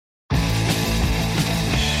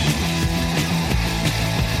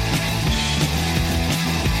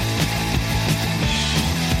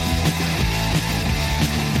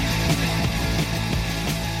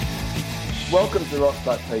Rock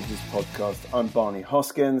Backpages podcast. I'm Barney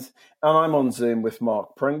Hoskins, and I'm on Zoom with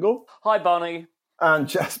Mark Pringle. Hi, Barney. And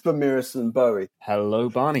Jasper Mirison Bowie. Hello,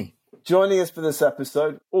 Barney. Joining us for this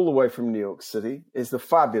episode, all the way from New York City, is the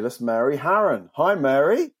fabulous Mary Harron. Hi,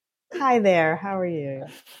 Mary. Hi there. How are you?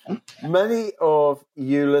 Many of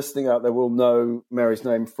you listening out there will know Mary's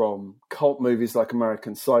name from cult movies like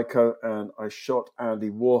American Psycho and I Shot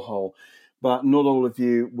Andy Warhol, but not all of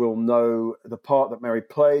you will know the part that Mary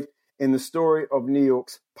played in the story of New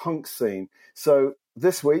York's punk scene. So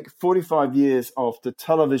this week, 45 years after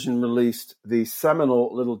television released the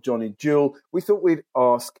seminal Little Johnny Jewel, we thought we'd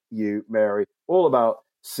ask you, Mary, all about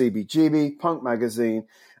CBGB, Punk Magazine,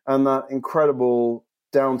 and that incredible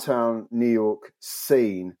downtown New York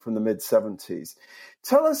scene from the mid-70s.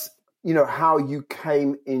 Tell us, how you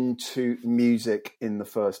came into music in the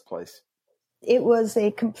first place. It was a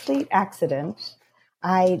complete accident.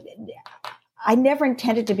 I never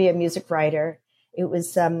intended to be a music writer. It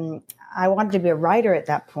was I wanted to be a writer at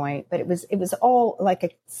that point, but it was all like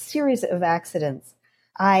a series of accidents.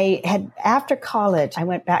 After college, I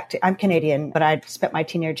went back to, I'm Canadian, but I'd spent my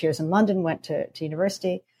teenage years in London, went to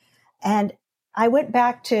university, and I went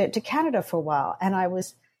back to Canada for a while. And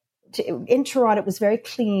in Toronto, it was very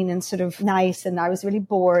clean and sort of nice, and I was really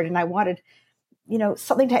bored, and I wanted,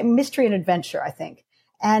 something to have mystery and adventure, I think.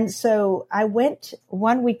 And so I went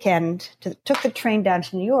one weekend, took the train down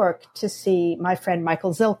to New York to see my friend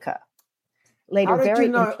Michael Zilka. Later, how did you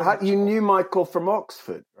know? You knew Michael from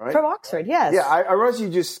Oxford, right? From Oxford, yes. Yeah, I realize you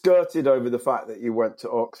just skirted over the fact that you went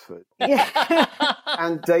to Oxford. Yeah.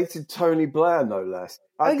 And dated Tony Blair, no less.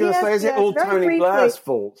 I was going to say, is it all Tony briefly. Blair's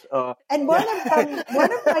fault? And one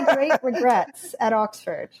of my great regrets at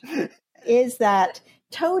Oxford is that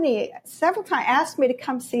Tony several times asked me to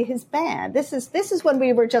come see his band. This is when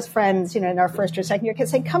we were just friends, in our first or second year. He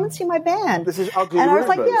saying, "Come and see my band." This is Ugly Rumors,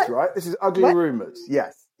 like, yeah. Right? This is Ugly Rumors.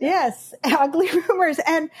 Yes. Yes, Ugly Rumors.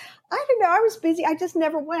 And I don't know, I was busy. I just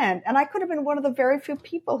never went. And I could have been one of the very few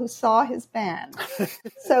people who saw his band.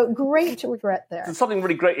 So great regret there. There's something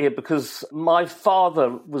really great here because my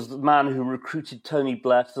father was the man who recruited Tony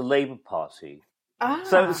Blair to the Labour Party. Ah.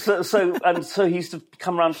 So he used to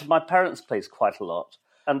come around to my parents' place quite a lot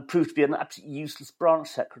and proved to be an absolutely useless branch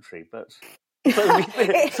secretary. But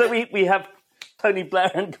so we have Tony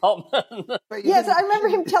Blair in common. Yes, I remember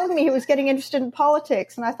him telling me he was getting interested in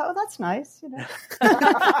politics, and I thought, that's nice, A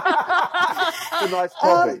nice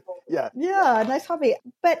hobby, yeah. Yeah, a nice hobby.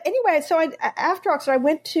 But anyway, so after Oxford, I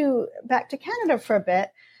went back to Canada for a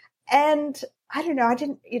bit, and I don't know,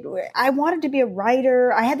 I wanted to be a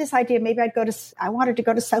writer. I had this idea, maybe I wanted to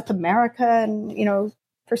go to South America and,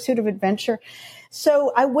 pursuit of adventure.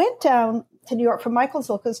 So I went down to New York for Michael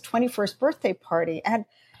Zilka's 21st birthday party, and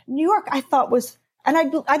New York, I thought and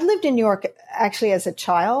I'd lived in New York actually as a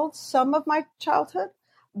child, some of my childhood,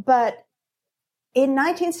 but in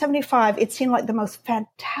 1975, it seemed like the most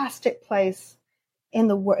fantastic place in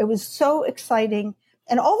the world. It was so exciting.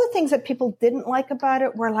 And all the things that people didn't like about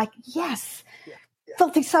it were like, yes,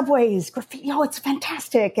 filthy subways, graffiti, it's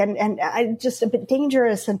fantastic. And I just a bit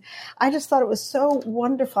dangerous. And I just thought it was so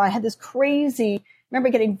wonderful. I had this I remember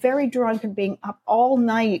getting very drunk and being up all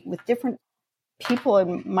night with different people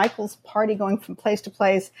in Michael's party going from place to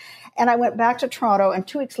place. And I went back to Toronto, and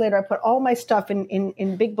 2 weeks later, I put all my stuff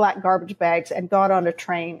in big black garbage bags and got on a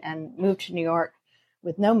train and moved to New York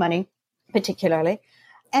with no money, particularly.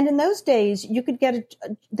 And in those days, you could get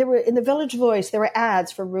in the Village Voice, there were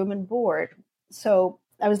ads for room and board. So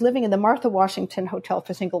I was living in the Martha Washington Hotel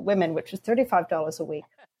for Single Women, which was $35 a week.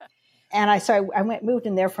 And I moved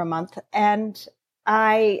in there for a month, and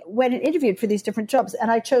I went and interviewed for these different jobs,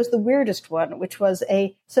 and I chose the weirdest one, which was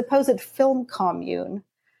a supposed film commune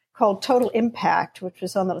called Total Impact, which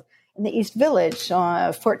was in the East Village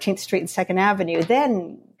on 14th Street and 2nd Avenue,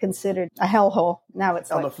 then considered a hellhole. Now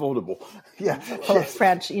it's unaffordable. Yeah. Full of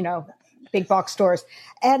French, big box stores.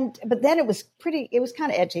 But then it was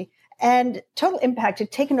kind of edgy. And Total Impact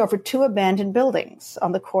had taken over 2 abandoned buildings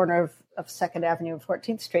on the corner of 2nd Avenue and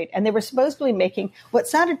 14th Street. And they were supposedly making what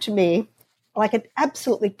sounded to me like an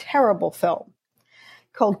absolutely terrible film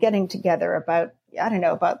called Getting Together about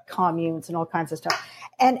communes and all kinds of stuff.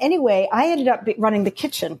 And anyway, I ended up running the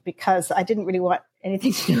kitchen because I didn't really want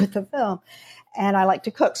anything to do with the film. And I like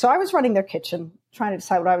to cook. So I was running their kitchen, trying to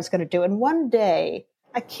decide what I was going to do. And one day,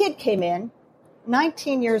 a kid came in,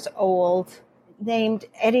 19 years old, named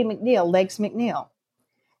Eddie McNeil, Legs McNeil.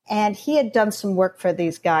 And he had done some work for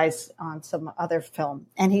these guys on some other film.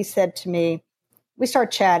 And he said to me, we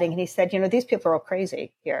started chatting, and he said, these people are all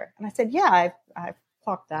crazy here. And I said, yeah, I've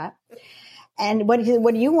clocked that. And what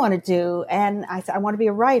do you want to do? And I said, I want to be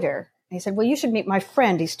a writer. And he said, well, you should meet my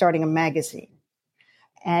friend. He's starting a magazine.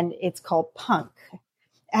 and it's called Punk.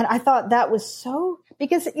 And I thought that was so,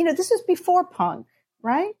 because, this was before punk,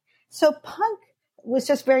 right? So punk was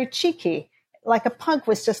just very cheeky. Like a punk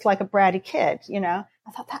was just like a bratty kid,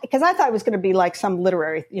 I thought that, because I thought it was going to be like some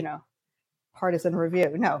literary, partisan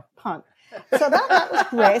review. No, Punk. So that was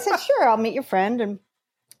great. I said, sure, I'll meet your friend. And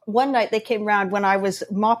one night they came round when I was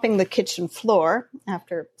mopping the kitchen floor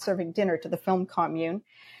after serving dinner to the film commune.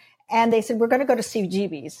 And they said, we're going to go to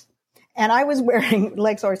CBGB's. And I was wearing,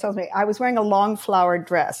 Legs always tells me, I was wearing a long flowered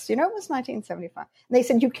dress. It was 1975. And they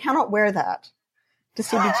said, you cannot wear that to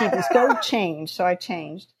CBGB's. Go change. So I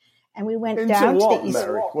changed. And we went down what, to the East.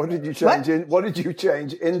 Mary? What did you change what did you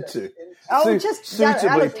change into? Oh,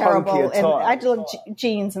 I looked terrible. punky And attire. I did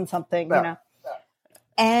jeans and something,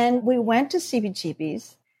 And we went to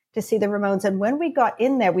CBGB's to see the Ramones. And when we got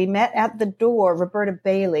in there, we met at the door Roberta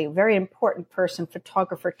Bailey, very important person,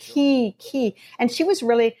 photographer, key. And she was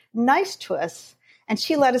really nice to us. And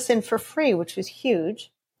she let us in for free, which was huge.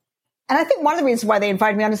 And I think one of the reasons why they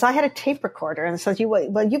invited me on is I had a tape recorder. And so,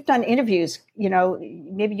 you've done interviews,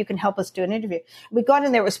 maybe you can help us do an interview. We got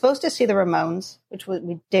in there. We were supposed to see the Ramones, which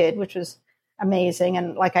we did, which was amazing.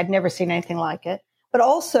 And I'd never seen anything like it. But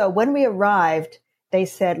also when we arrived, they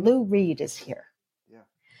said, Lou Reed is here. Yeah.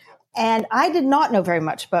 And I did not know very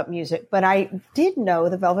much about music, but I did know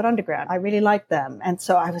the Velvet Underground. I really liked them. And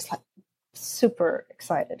so I was super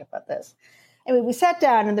excited about this. Anyway, we sat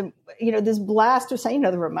down and this blast of sound,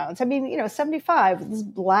 the Ramones, 75, this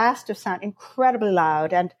blast of sound, incredibly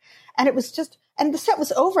loud. And it was and the set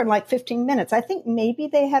was over in 15 minutes. I think maybe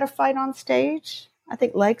they had a fight on stage. I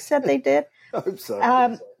think Legs said they did. I hope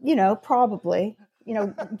so. Probably,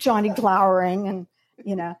 Johnny glowering and,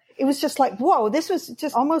 it was just whoa, this was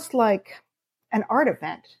just almost like an art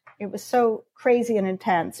event. It was so crazy and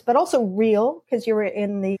intense, but also real because you were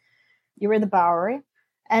in the Bowery.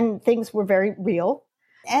 And things were very real.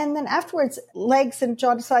 And then afterwards, Legs and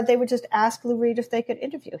John decided they would just ask Lou Reed if they could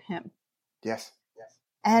interview him. Yes.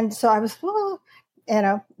 And so I was,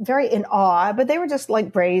 very in awe, but they were just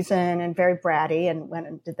brazen and very bratty and went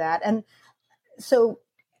and did that. And so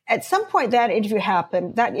at some point that interview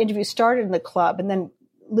happened. That interview started in the club, and then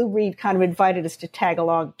Lou Reed kind of invited us to tag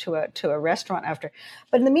along to a restaurant after.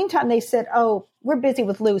 But in the meantime, they said, oh, we're busy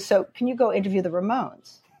with Lou, so can you go interview the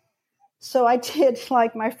Ramones? So I did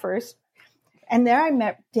my first, and there I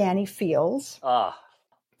met Danny Fields. And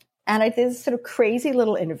I did this sort of crazy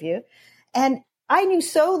little interview. And I knew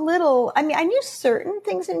so little. I mean, I knew certain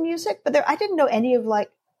things in music, but I didn't know any of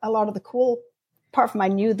a lot of the cool, apart from I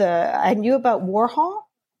knew about Warhol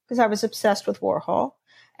because I was obsessed with Warhol,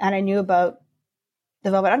 and I knew about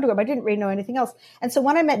the Velvet Underground, but I didn't really know anything else. And so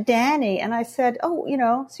when I met Danny and I said, oh,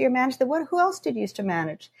 so you're managed, who else did you used to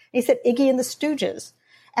manage? And he said, Iggy and the Stooges.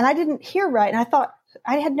 And I didn't hear right. And I thought,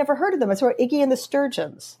 I had never heard of them. I saw Iggy and the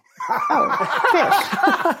Sturgeons. Oh,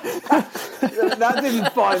 fish. That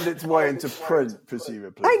didn't find its way into print,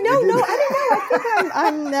 presumably. I know. I don't know. I think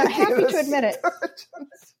I'm happy to admit it.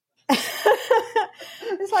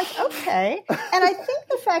 It's okay. And I think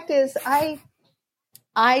the fact is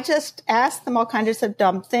I just asked them all kinds of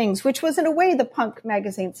dumb things, which was in a way the punk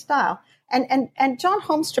magazine style. And John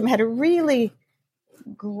Holmstrom had a really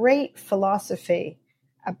great philosophy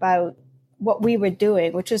about what we were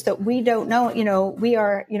doing, which is that we don't know, we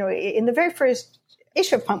are, in the very first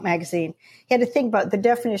issue of Punk magazine, he had to think about the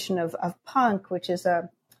definition of punk, which is an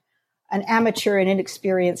amateur and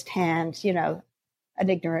inexperienced hand, an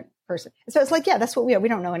ignorant person. So it's that's what we are. We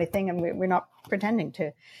don't know anything, and we're not pretending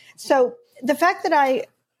to. So the fact that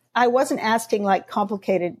I wasn't asking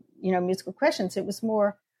complicated, musical questions, it was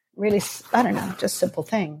more really, I don't know, just simple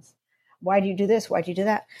things. Why do you do this? Why do you do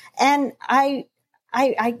that? And I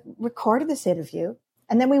recorded this interview,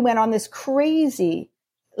 and then we went on this crazy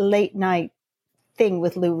late night thing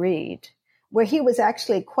with Lou Reed, where he was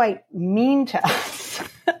actually quite mean to us.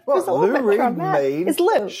 Well, Lou Reed made it's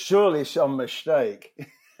Lou. Surely some mistake.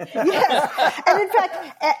 Yes. And in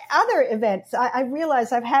fact, at other events, I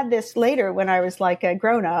realized I've had this later when I was a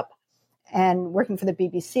grown up and working for the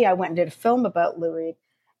BBC. I went and did a film about Lou Reed,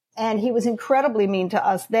 and he was incredibly mean to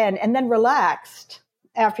us then, and then relaxed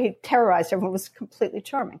after he terrorized everyone. Was completely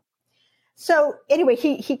charming. So anyway,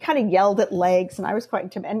 he kind of yelled at Legs, and I was quite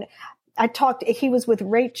intimidated. And he was with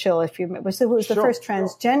Rachel, if you remember, who was the first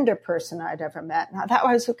transgender person I'd ever met. Now, that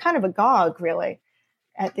was kind of agog, really,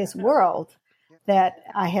 at this world that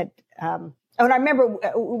I had. And I remember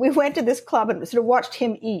we went to this club and sort of watched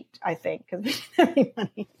him eat, I think, because we didn't have any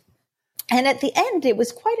money. And at the end, it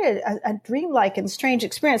was quite a dreamlike and strange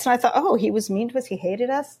experience. And I thought, oh, he was mean to us. He hated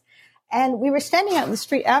us. And we were standing out in the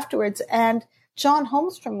street afterwards, and John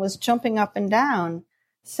Holmstrom was jumping up and down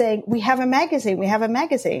saying, we have a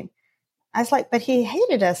magazine. I was like, but he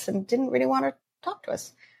hated us and didn't really want to talk to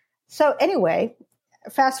us. So anyway,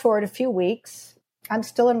 fast forward a few weeks, I'm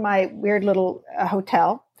still in my weird little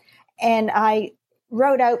hotel, and I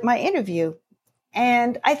wrote out my interview.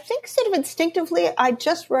 And I think sort of instinctively, I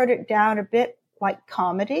just wrote it down a bit like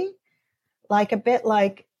comedy, like a bit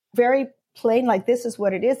like very plain, like this is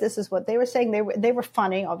what it is. This is what they were saying. They were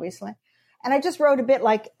funny, obviously. And I just wrote a bit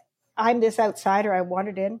like, I'm this outsider, I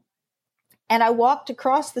wanted in. And I walked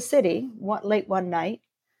across the city late one night,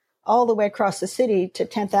 all the way across the city to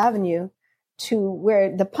 10th Avenue to where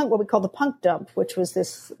what we call the punk dump, which was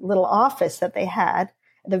this little office that they had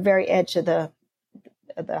at the very edge of the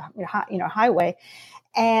highway.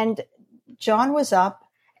 And John was up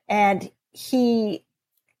and he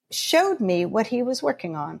showed me what he was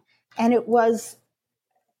working on. And it was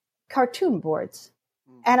cartoon boards.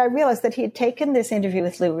 And I realized that he had taken this interview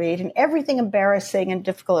with Lou Reed and everything embarrassing and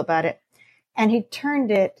difficult about it, and he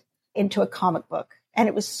turned it into a comic book. And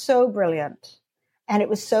it was so brilliant. And it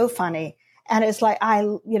was so funny. And it's like, I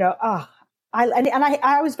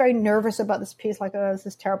was very nervous about this piece, like, oh, this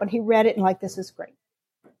is terrible. And he read it and like, this is great.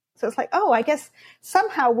 So it's like, oh, I guess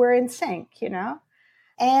somehow we're in sync, you know?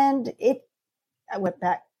 And I went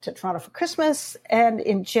back to Toronto for Christmas, and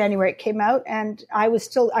in January it came out, and I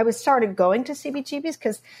started going to CBGB's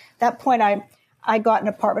because at that point I got an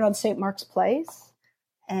apartment on St. Mark's Place,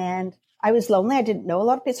 and I was lonely. I didn't know a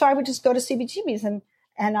lot of people, so I would just go to CBGB's. And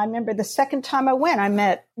I remember the second time I went, I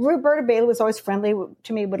met Roberta Bailey, was always friendly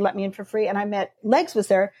to me, would let me in for free. And I met Legs was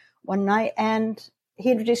there one night, and he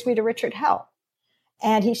introduced me to Richard Hell.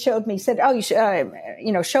 And he showed me, he said, oh, you should,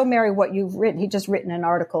 show Mary what you've written. He'd just written an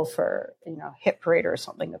article for, Hit Parade or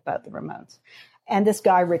something about the Ramones. And this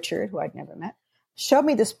guy, Richard, who I'd never met, showed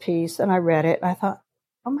me this piece, and I read it, and I thought,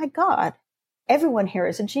 oh my God, everyone here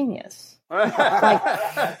is a genius. Like,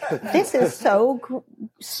 this is so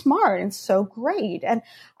smart and so great. And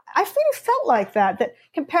I really felt like that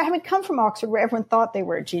having come from Oxford where everyone thought they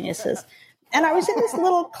were geniuses. And I was in this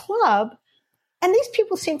little club, and these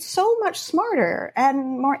people seemed so much smarter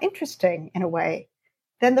and more interesting in a way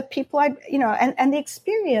than the people and the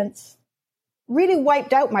experience really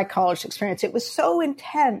wiped out my college experience. It was so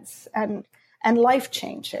intense and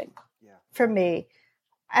life-changing for me.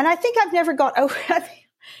 And I think I've never got over it.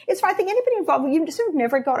 I think anybody involved, you sort of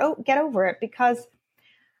never get over it, because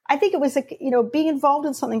I think it was, being involved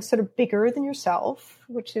in something sort of bigger than yourself,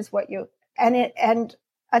 which is what and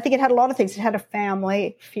I think it had a lot of things. It had a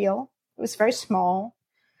family feel. It was very small.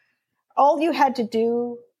 All you had to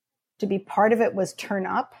do to be part of it was turn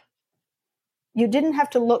up. You didn't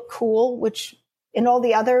have to look cool, which in all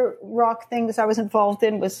the other rock things I was involved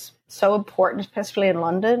in was so important, especially in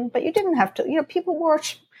London. But you didn't have to, people wore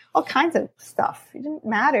all kinds of stuff. It didn't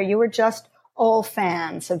matter. You were just all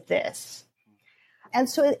fans of this. And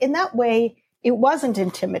so in that way, it wasn't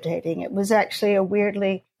intimidating. It was actually a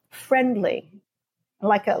weirdly friendly,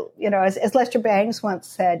 like as Lester Bangs once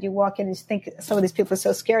said, you walk in and you think some of these people are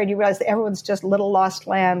so scary, and you realize that everyone's just little lost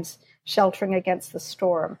lambs sheltering against the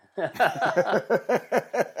storm.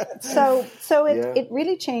 So it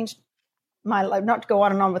really changed my life. Not to go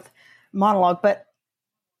on and on with monologue, but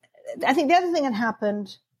I think the other thing that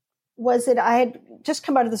happened was that I had just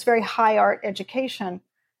come out of this very high art education,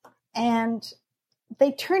 and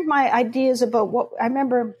they turned my ideas about what I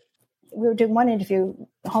remember. We were doing one interview,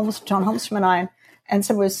 John Holmstrom and I, and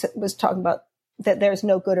someone was talking about that there's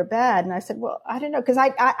no good or bad. And I said, well, I don't know, because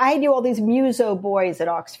I knew all these muso boys at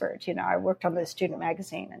Oxford. I worked on the student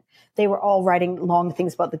magazine, and they were all writing long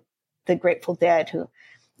things about the Grateful Dead, who,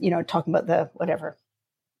 talking about the whatever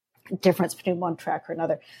difference between one track or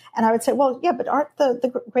another. And I would say, well, yeah, but aren't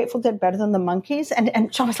the Grateful Dead better than the Monkees?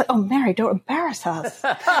 And John was like, oh, Mary, don't embarrass us.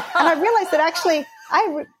 And I realized that actually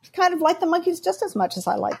I kind of like the Monkees just as much as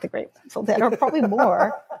I like the Grateful Dead, or probably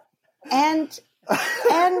more. And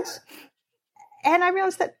I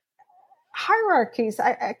realized that hierarchies,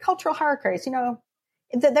 cultural hierarchies,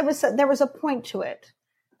 there was a point to it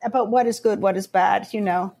about what is good, what is bad,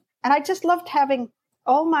 And I just loved having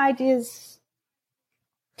all my ideas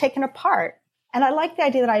taken apart. And I liked the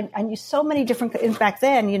idea that I knew so many different, back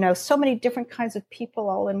then, so many different kinds of people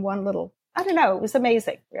all in one little, I don't know, it was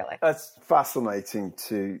amazing, really. That's fascinating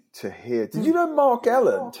to hear. Did you know Mark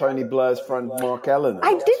Ellen, Tony Blair's friend Mark Ellen?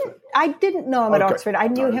 I didn't know him at Oxford. I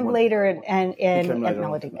knew him later in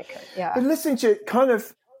Melody Maker. Yeah. But listening to it, kind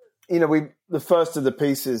of, the first of the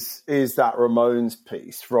pieces is that Ramones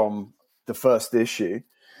piece from the first issue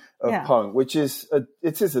of Punk, which is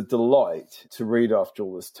a delight to read after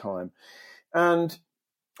all this time. And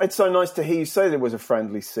It's so nice to hear you say there was a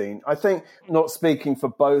friendly scene. I think, not speaking for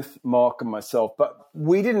both Mark and myself, but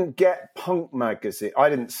we didn't get Punk magazine. I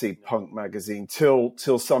didn't see Punk magazine till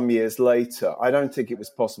some years later. I don't think it was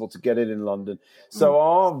possible to get it in London. So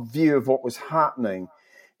our view of what was happening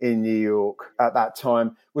in New York at that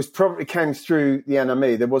time was probably came through the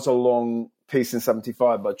NME. There was a long piece in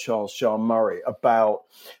 75 by Charles Shaar Murray about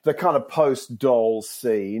the kind of post-Dolls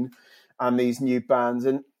scene and these new bands.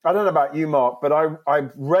 And I don't know about you, Mark, but I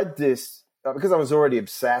read this because I was already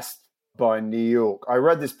obsessed by New York. I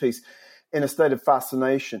read this piece in a state of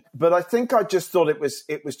fascination, but I think I just thought it was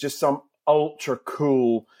just some ultra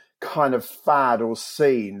cool kind of fad or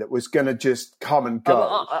scene that was going to just come and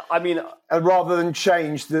go. And rather than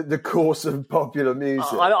change the course of popular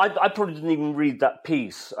music. I probably didn't even read that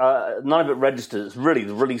piece. None of it registered. It's really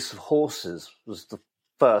the release of Horses was the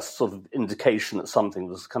first sort of indication that something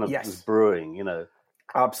was kind of was brewing, you know.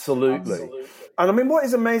 Absolutely. And I mean, what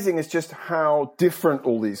is amazing is just how different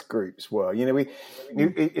all these groups were. You know,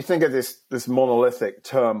 you think of this monolithic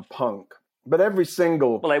term punk, but every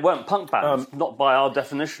single... Well, they weren't punk bands, not by our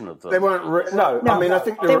definition of them. They weren't... I mean, I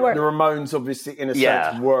think the Ramones, obviously, in a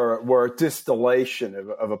sense, were a distillation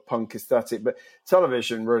of a punk aesthetic, but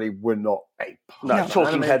Television really were not a punk. No,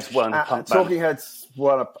 Talking Heads weren't a punk band. Talking Heads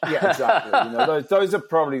weren't a... Yeah, exactly. You know, those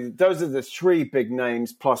are the three big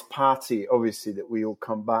names, plus Patty, obviously, that we all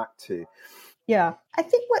come back to. Yeah. I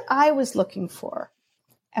think what I was looking for,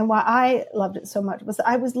 and why I loved it so much, was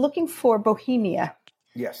I was looking for Bohemia.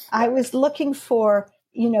 Yes. I was looking for,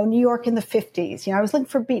 New York in the 50s. I was looking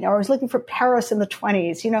for beat, or I was looking for Paris in the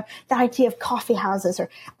 20s, the idea of coffee houses or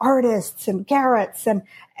artists and garrets. And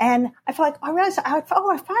I felt like, I realized, I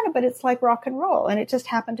found it, but it's like rock and roll. And it just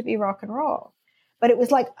happened to be rock and roll. But it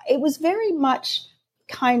was very much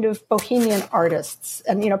kind of bohemian artists.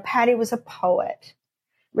 And, Patty was a poet.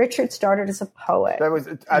 Richard started as a poet.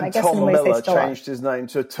 And Tom Miller changed his name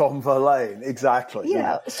to Tom Verlaine. Exactly.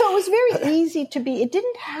 So it was very easy to be. It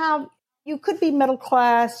didn't have. You could be middle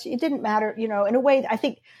class. It didn't matter. In a way, I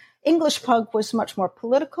think English punk was much more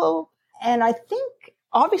political, and I think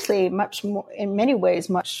obviously much more, in many ways,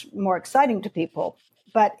 much more exciting to people.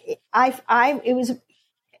 But it was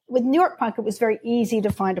with New York punk. It was very easy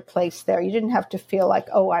to find a place there. You didn't have to feel like,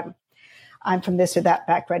 oh, I'm from this or that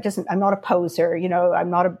background. I'm not a poser, I'm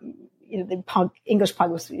not the English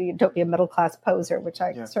punk was, don't be a middle class poser, which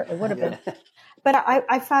I certainly would have been. But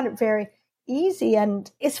I found it very easy. And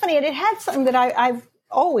it's funny, and it had something that I've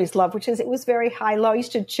always loved, which is it was very high-low. I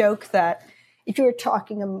used to joke that if you were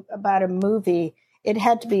talking about a movie, it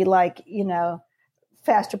had to be like,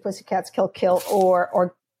 Faster Pussycats Kill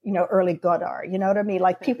or early Godard. You know what I mean?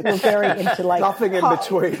 Like people were very into like nothing in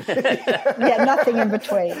between. Nothing in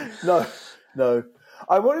between. No.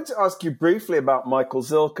 I wanted to ask you briefly about Michael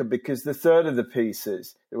Zilkha, because the third of the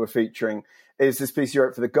pieces that we're featuring is this piece you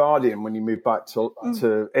wrote for The Guardian when you moved back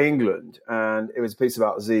to England, and it was a piece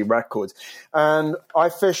about Z Records. And I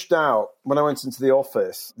fished out, when I went into the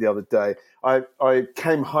office the other day, I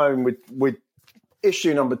came home with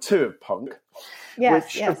issue number 2 of Punk,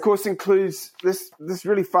 which of course includes this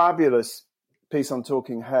really fabulous piece on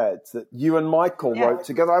Talking Heads that you and Michael wrote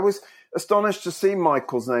together. I was astonished to see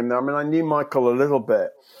Michael's name there. I mean, I knew Michael a little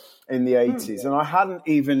bit in the 80s, and I hadn't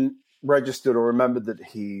even registered or remembered that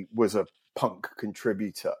he was a punk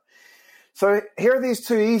contributor. So here are these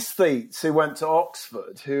two aesthetes who went to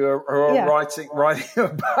Oxford, who are writing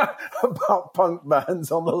about punk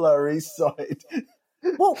bands on the Lower East Side.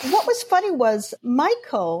 Well, what was funny was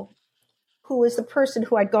Michael, who was the person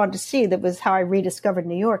who I'd gone to see, that was how I rediscovered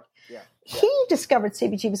New York. He discovered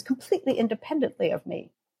CBG was completely independently of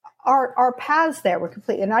me. Our paths there were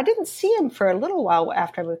completely, and I didn't see him for a little while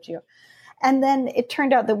after I moved to New York. And then it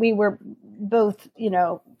turned out that we were both,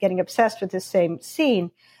 getting obsessed with the same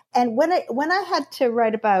scene. And when I had to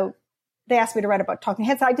write about, they asked me to write about Talking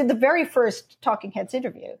Heads. I did the very first Talking Heads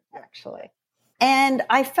interview, actually. And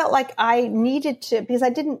I felt like I needed to, because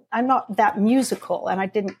I'm not that musical, and I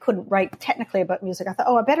couldn't write technically about music. I thought,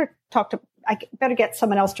 I better get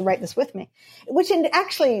someone else to write this with me. Which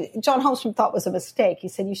actually, John Holmstrom thought was a mistake. He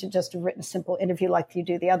said, you should just have written a simple interview like you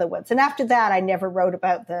do the other ones. And after that, I never wrote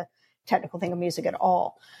about the technical thing of music at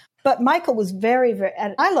all. But Michael was very, very,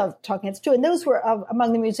 and I loved Talking Heads too. And those were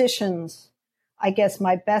among the musicians, I guess,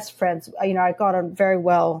 my best friends. I got on very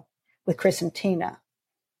well with Chris and Tina,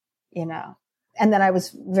 And then I was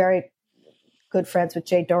very good friends with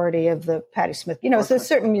Jay Doherty of the Patti Smith. So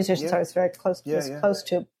certain musicians I was very close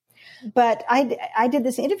to. But I did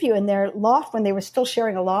this interview in their loft when they were still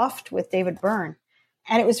sharing a loft with David Byrne.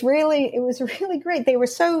 And it was really great. They were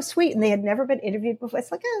so sweet, and they had never been interviewed before.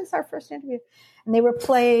 It's like, it's our first interview. And they were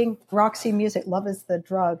playing Roxy Music, Love is the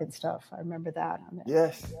Drug and stuff. I remember that.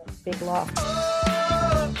 Yes. Big loft.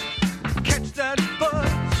 Oh, catch that buzz.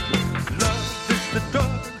 Love is the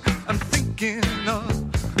drug I'm thinking of.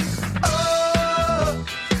 Oh,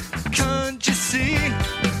 can't you see?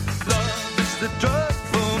 Love is the drug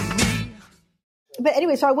for me. But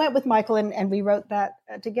anyway, so I went with Michael and we wrote that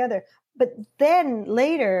together. But then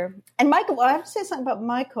later, and Michael, I have to say something about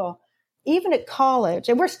Michael, even at college,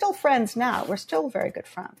 and we're still friends now, we're still very good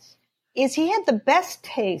friends, is he had the best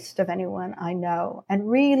taste of anyone I know and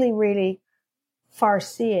really, really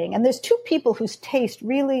far-seeing. And there's two people whose taste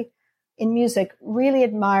really, in music, really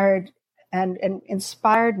admired and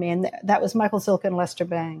inspired me, and that was Michael Zilkha and Lester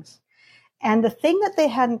Bangs. And the thing that they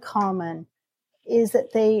had in common is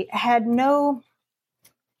that they had no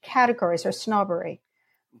categories or snobbery.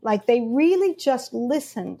 Like, they really just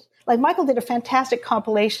listened. Like, Michael did a fantastic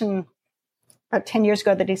compilation about 10 years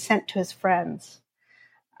ago that he sent to his friends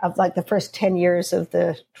of, like, the first 10 years of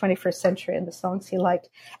the 21st century and the songs he liked.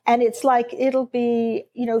 And it's like, it'll be,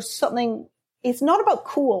 something, it's not about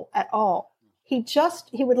cool at all. He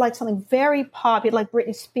would like something very pop. He'd like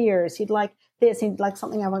Britney Spears. He'd like this. He'd like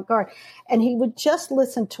something avant-garde. And he would just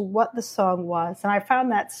listen to what the song was. And I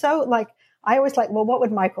found that so, like, I always like, well, what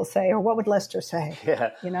would Michael say or what would Lester say? Yeah.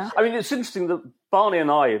 I mean, it's interesting that Barney and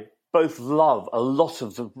I both love a lot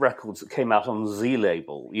of the records that came out on Z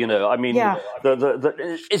label. I mean,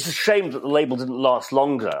 it's a shame that the label didn't last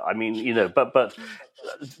longer. I mean, but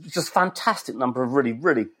just fantastic number of really,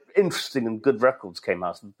 really interesting and good records came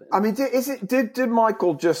out. I mean, did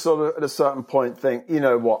Michael just sort of at a certain point think, you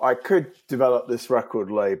know what, I could develop this record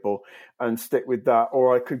label and stick with that,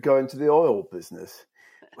 or I could go into the oil business?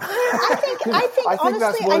 I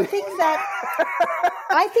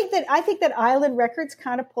think that Island Records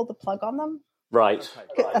kind of pulled the plug on them. Right.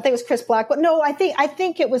 I think it was Chris Black. But no, I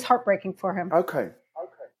think it was heartbreaking for him. Okay.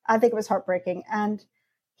 I think it was heartbreaking. And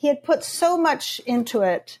he had put so much into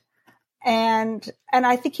it. And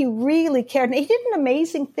I think he really cared. And he did an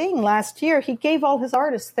amazing thing last year. He gave all his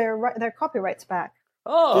artists their copyrights back.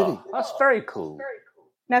 Oh, that's very cool.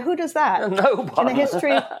 Now, who does that? Nobody.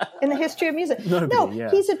 In the history of music. Nobody, no,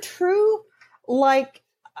 he's a true,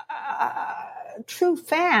 true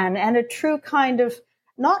fan and a true kind of,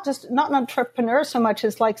 not an entrepreneur so much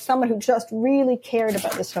as like someone who just really cared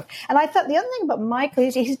about this stuff. And I thought the other thing about Michael,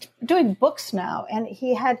 he's doing books now, and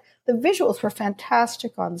the visuals were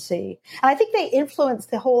fantastic on Z. And I think they influenced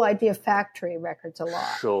the whole idea of factory records a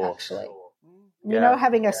lot, actually. Yeah.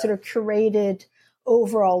 Having a sort of curated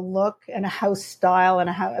overall look and a house style and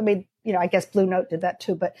I guess Blue Note did that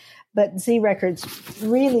too, but Z Records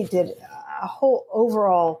really did a whole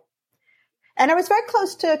overall. And I was very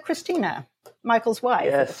close to Christina, Michael's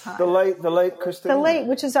wife at the time. The late Christina.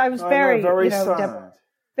 Which is, I was very sad.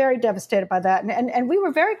 Very devastated by that. And we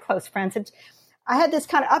were very close friends. And I had this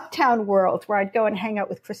kind of uptown world where I'd go and hang out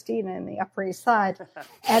with Christina in the Upper East Side,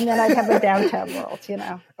 and then I'd have a downtown world,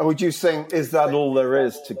 And would you sing "Is That All There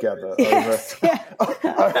Is" together yes,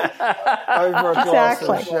 over a glass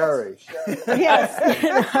of sherry? Yes. Is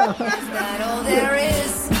that all there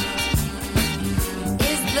is?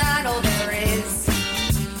 Is that all there is?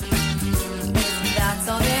 If that's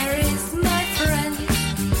all there is, my friend,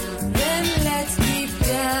 then let's keep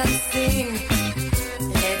dancing.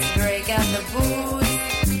 Let's break out the booze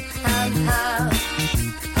and have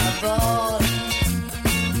a ball.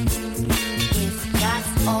 If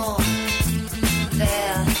that's all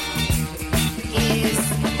there is.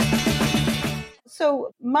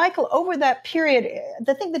 So Michael, over that period,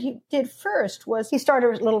 the thing that he did first was he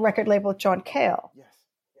started a little record label with John Cale. Yes.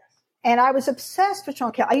 And I was obsessed with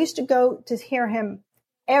John Cale. I used to go to hear him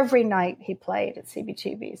every night he played at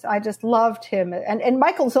CBGB's. I just loved him. And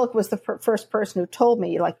Michael Zilkha was the first person who told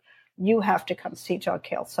me, like, you have to come see John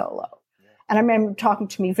Cale solo. Yeah. And I remember talking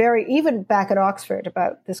to me even back at Oxford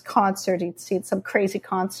about this concert. He'd seen some crazy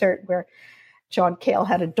concert where John Cale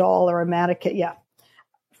had a doll or a mannequin. Yeah.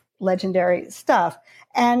 Legendary stuff.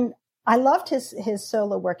 And I loved his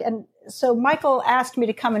solo work. And so Michael asked me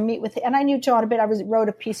to come and meet with him. And I knew John a bit. I wrote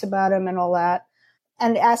a piece about him and all that.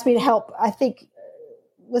 And asked me to help, I think,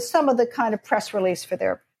 with some of the kind of press release for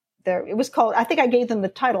their it was called, I think I gave them the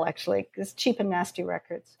title actually, it's Cheap and Nasty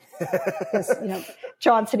Records. Because,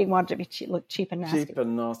 John said he wanted to look cheap and nasty. Cheap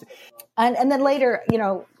and nasty. And then later,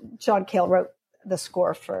 John Cale wrote the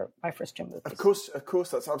score for my first two movies. Of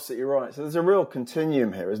course, that's absolutely right. So there's a real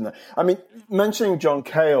continuum here, isn't there? I mean, mentioning John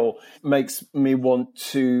Cale makes me want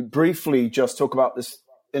to briefly just talk about this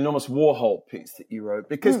enormous Warhol piece that you wrote,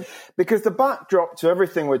 because the backdrop to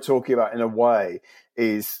everything we're talking about in a way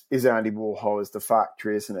is Andy Warhol as the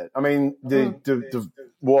Factory, isn't it? I mean, the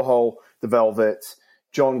Warhol, the Velvet,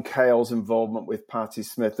 John Cale's involvement with Patti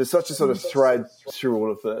Smith. There's such a sort of thread through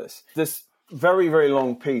all of this. This very, very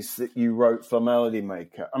long piece that you wrote for Melody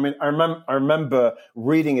Maker. I mean, I remember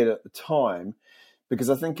reading it at the time because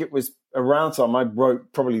I think it was around time I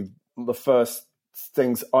wrote probably the first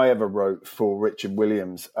things I ever wrote for Richard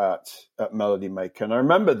Williams at Melody Maker. And I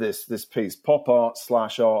remember this piece, Pop Art /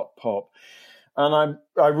 Art Pop. And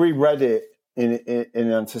I reread it in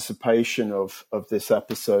anticipation of this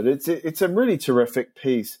episode. It's a really terrific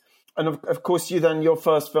piece. And of course, your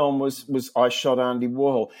first film was I Shot Andy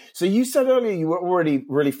Warhol. So you said earlier you were already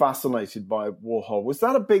really fascinated by Warhol. Was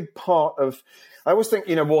that a big part of? I always think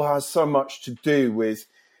Warhol has so much to do with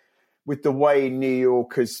the way New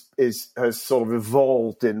York has sort of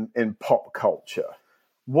evolved in pop culture.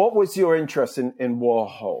 What was your interest in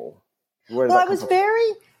Warhol? Well, I was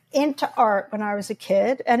very into art when I was a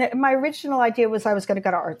kid, and my original idea was I was going to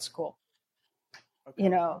go to art school.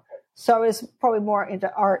 Okay. So I was probably more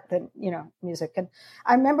into art than, music. And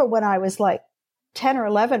I remember when I was like 10 or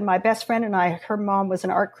 11, my best friend and I, her mom was an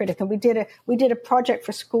art critic, and we did a project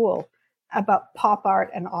for school about pop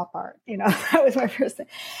art and op art. That was my first thing.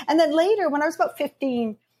 And then later, when I was about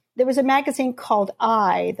 15, there was a magazine called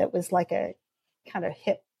I that was like a kind of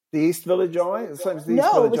hip. The East Village Eye? It was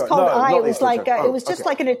called I. It was like it was just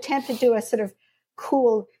like an attempt to do a sort of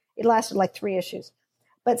cool. It lasted like 3 issues,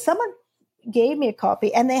 but someone gave me a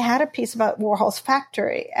copy, and they had a piece about Warhol's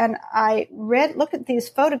Factory, and I looked at these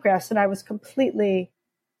photographs, and I was completely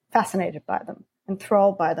fascinated by them,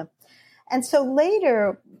 enthralled by them. And so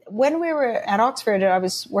later, when we were at Oxford, I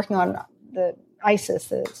was working on the ISIS,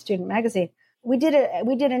 the student magazine. We did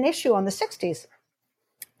an issue on the 60s.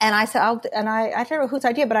 And I said, I don't know whose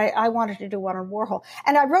idea, but I wanted to do one on Warhol.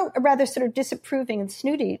 And I wrote a rather sort of disapproving and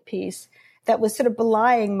snooty piece that was sort of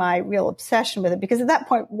belying my real obsession with it, because at that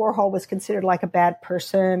point, Warhol was considered like a bad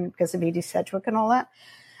person because of Edie Sedgwick and all that.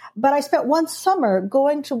 But I spent one summer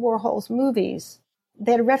going to Warhol's movies.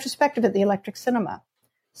 They had a retrospective at the Electric Cinema.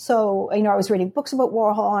 So, I was reading books about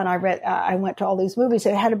Warhol, and I went to all these movies.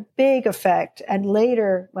 It had a big effect. And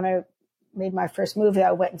later, when I made my first movie,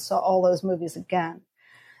 I went and saw all those movies again.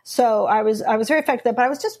 So I was very affected, but I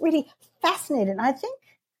was just really fascinated. And I think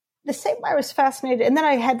the same way I was fascinated. And then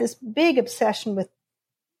I had this big obsession with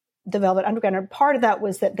the Velvet Underground. And part of that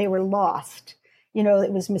was that they were lost.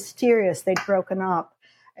 It was mysterious. They'd broken up,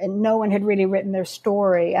 and no one had really written their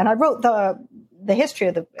story. And I wrote the history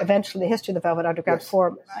of the Velvet Underground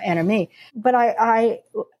for NME. But I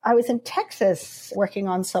was in Texas working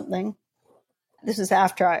on something. This is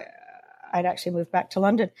after I'd actually moved back to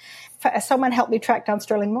London. Someone helped me track down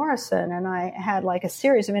Sterling Morrison, and I had like a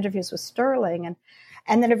series of interviews with Sterling,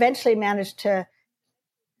 and then eventually managed to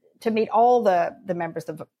meet all the members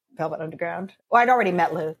of Velvet Underground. Well, I'd already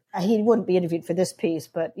met Lou. He wouldn't be interviewed for this piece,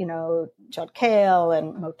 but John Cale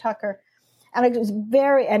and Mo Tucker, and it was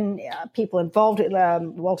people involved.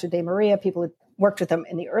 Walter De Maria, people who worked with them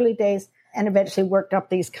in the early days, and eventually worked up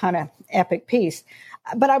these kind of epic piece.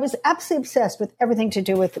 But I was absolutely obsessed with everything to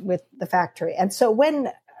do with the Factory. And so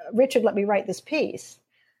when Richard let me write this piece,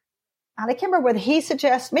 and I can't remember whether he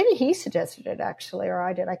suggested it actually, or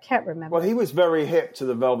I did. I can't remember. Well, he was very hip to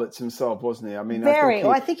the Velvets himself, wasn't he? I mean,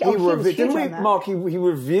 I think he was huge on that. Mark, he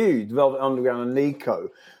reviewed Velvet Underground and Nico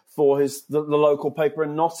for the local paper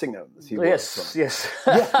in Nottingham. Yes. Yeah.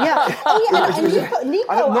 Oh, yeah. And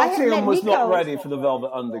Nico, Nottingham was not ready for the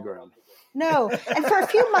Velvet Underground. No. And for a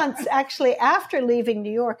few months, actually, after leaving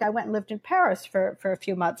New York, I went and lived in Paris for a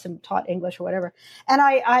few months and taught English or whatever. And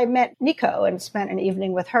I met Nico and spent an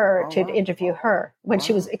evening with her to interview her when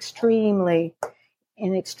she was in extremely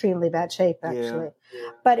bad shape, actually.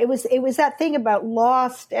 Yeah. But it was that thing about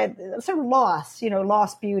lost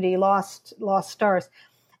beauty, lost stars.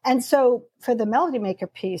 And so for the Melody Maker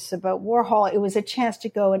piece about Warhol, it was a chance to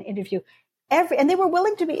go and interview and they were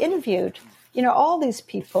willing to be interviewed. All these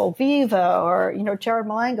people, Viva or, Jared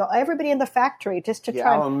Malango, everybody in the Factory, just to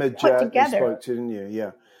try and put together. You spoke to, didn't you?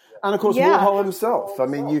 Yeah. And, of course, Warhol himself. I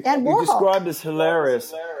mean, you described as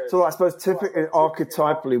hilarious. So I suppose typically,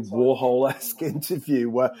 archetypally Warhol-esque interview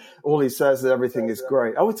where all he says is everything is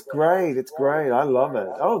great. Oh, it's great. It's great. I love it.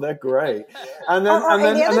 Oh, they're great. And then,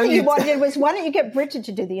 the other thing he wanted was, why don't you get Bridget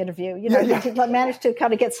to do the interview? He managed to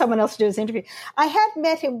kind of get someone else to do his interview. I had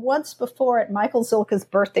met him once before at Michael Zilka's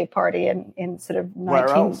birthday party in sort of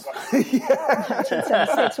 1976.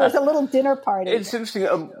 It was a little dinner party. It's interesting.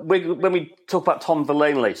 When we talk about Tom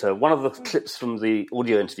Verlaine later, one of the clips from the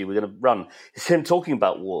audio interview we're going to run is him talking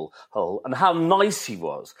about Warhol and how nice he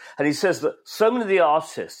was. And he says that so many of the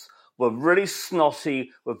artists were really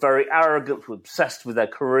snotty, were very arrogant, were obsessed with their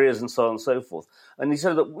careers and so on and so forth. And he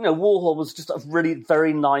said that Warhol was just a really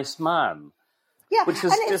very nice man. Yeah, and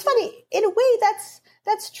it's funny, in a way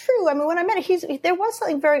that's true. I mean, when I met him, there was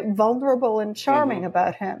something very vulnerable and charming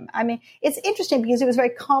about him. I mean, it's interesting because he was a very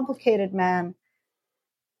complicated man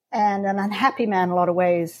and an unhappy man in a lot of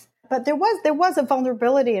ways. But there was a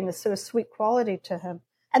vulnerability and a sort of sweet quality to him.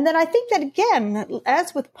 And then I think that, again,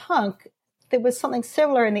 as with punk, there was something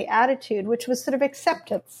similar in the attitude, which was sort of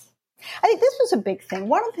acceptance. I think this was a big thing.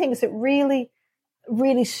 One of the things that really,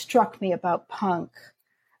 really struck me about punk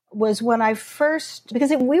was when I first,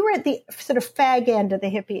 because we were at the sort of fag end of the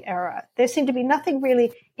hippie era. There seemed to be nothing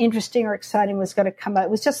really interesting or exciting was going to come out. It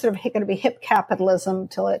was just sort of going to be hip capitalism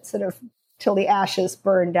till the ashes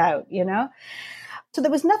burned out, So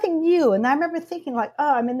there was nothing new. And I remember thinking like,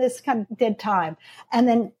 oh, I'm in this kind of dead time. And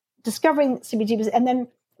then discovering CBGBs and then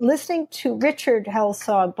listening to Richard Hell's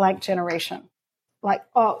song, Blank Generation. Like,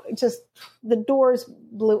 just the doors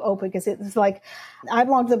blew open because it was like, I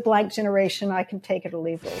belong to the blank generation. I can take it or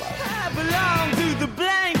leave it alone. I belong to the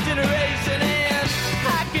blank generation and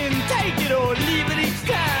I can take it or leave it each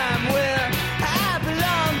time. Well, I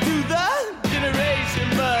belong to the generation,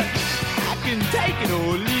 but I can take it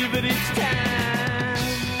or leave it each time.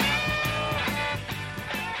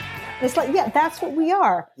 It's like, yeah, that's what we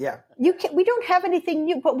are. Yeah. We don't have anything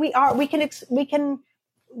new, but we are. We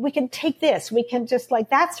can take this. We can just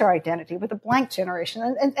that's our identity. We're the blank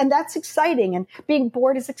generation. And that's exciting. And being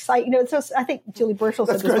bored is exciting. I think Julie Burchill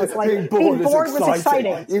said this was like, being bored was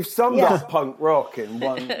exciting. You've summed up punk rock in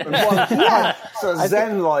one sort of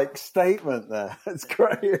zen-like statement there. It's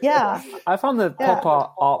great. Yeah. I found the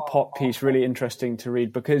art pop piece really interesting to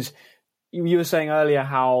read because you were saying earlier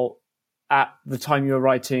how at the time you were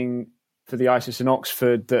writing for the ISIS in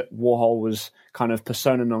Oxford that Warhol was kind of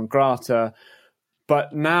persona non grata.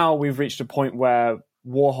 But now we've reached a point where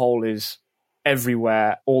Warhol is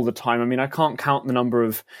everywhere all the time. I mean, I can't count the number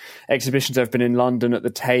of exhibitions I've been in London at the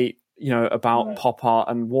Tate, about pop art,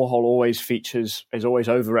 and Warhol always is always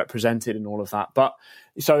overrepresented in all of that. But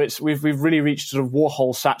so we've really reached sort of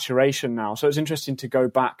Warhol saturation now. So it's interesting to go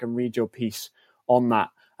back and read your piece on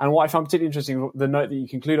that. And what I found particularly interesting, the note that you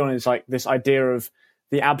conclude on is like this idea of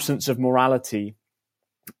the absence of morality,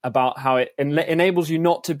 about how it enables you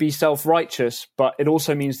not to be self-righteous, but it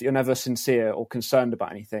also means that you're never sincere or concerned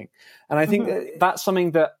about anything. And I think that's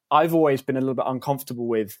something that I've always been a little bit uncomfortable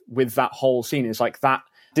with that whole scene, is like that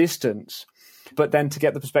distance. But then to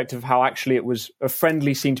get the perspective of how actually it was a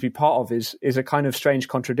friendly scene to be part of is a kind of strange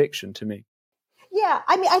contradiction to me. Yeah,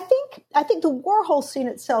 I mean, I think the Warhol scene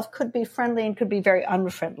itself could be friendly and could be very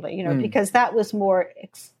unfriendly, because that was more,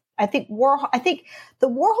 I think the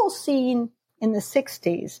Warhol scene in the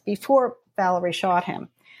 60s, before Valerie shot him,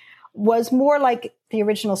 was more like the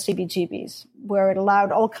original CBGBs, where it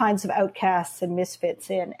allowed all kinds of outcasts and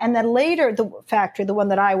misfits in. And then later, the factory, the one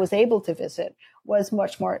that I was able to visit, was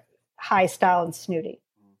much more high style and snooty.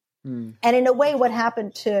 And in a way, what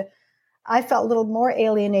happened I felt a little more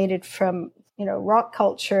alienated from, rock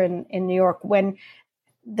culture in New York when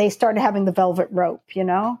they started having the velvet rope,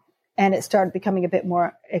 and it started becoming a bit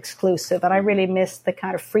more exclusive. And I really missed the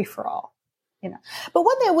kind of free-for-all. But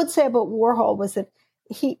one thing I would say about Warhol was that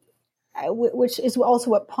he, which is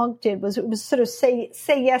also what punk did, was it was sort of say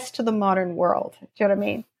yes to the modern world. Do you know what I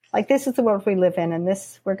mean? Like, this is the world we live in, and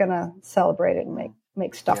we're going to celebrate it and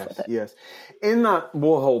make stuff with it. Yes. In that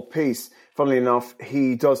Warhol piece, funnily enough,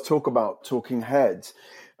 he does talk about Talking Heads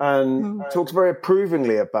and talks very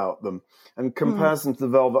approvingly about them and compares them to the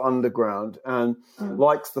Velvet Underground and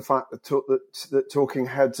likes the fact that Talking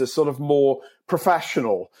Heads are sort of more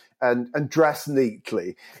professional and dress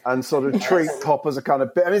neatly and sort of treat pop as a kind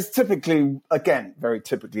of bit. I mean, it's typically, again, very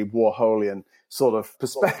typically Warholian sort of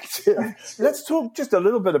perspective. Let's talk just a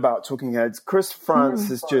little bit about Talking Heads. Chris Frantz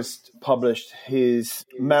has just published his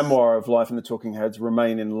memoir of life in the Talking Heads,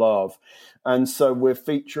 Remain in Love. And so we're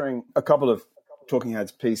featuring a couple of Talking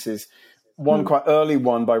Heads pieces. One quite early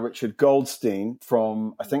one by Richard Goldstein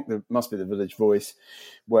from, I think must be the Village Voice,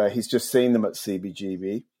 where he's just seen them at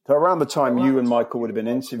CBGB. So around the time you and Michael would have been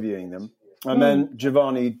interviewing them. And then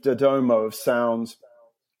Giovanni Dodoma of Sounds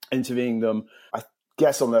interviewing them, I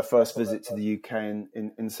guess, on their first visit to the UK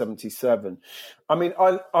in 77. I mean,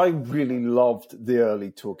 I really loved the early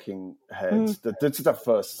Talking Heads. The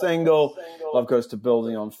first single, Love Goes to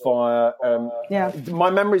Building on Fire. My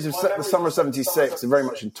memories of the summer of 76 are very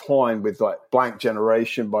much entwined with like Blank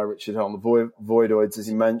Generation by Richard Hell and the Voidoids, as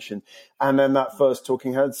he mentioned. And then that first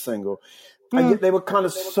Talking Heads single. And yet they were kind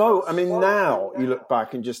of now you look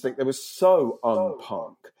back and just think they were so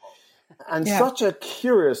unpunk. And such a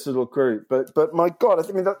curious little group. But my God,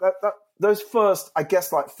 I mean, that those first, I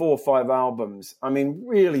guess, like 4 or 5 albums, I mean,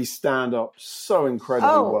 really stand up so incredibly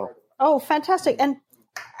well. Oh, fantastic. And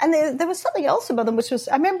there was something else about them, which was,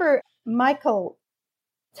 I remember Michael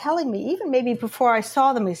telling me, even maybe before I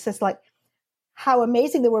saw them, he says, like, how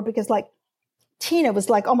amazing they were, because, like, Tina was,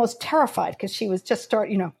 like, almost terrified because she was just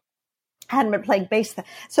hadn't been playing bass.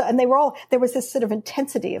 So, and there was this sort of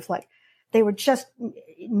intensity of, like, they were just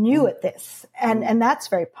new at this. And that's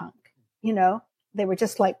very punk, they were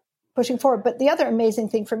just, like, pushing forward. But the other amazing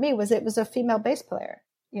thing for me was it was a female bass player,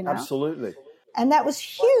 Absolutely. And that was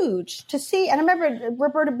huge to see. And I remember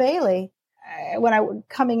Roberta Bailey, when I was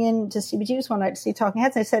coming in to CBGB's one night to see Talking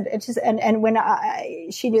Heads, I said, and when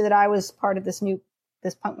she knew that I was part of this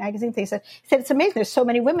punk magazine thing, she said, it's amazing. There's so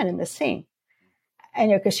many women in this scene. And,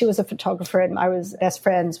 because she was a photographer, and I was best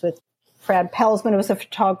friends with Fran Pelsman, who was a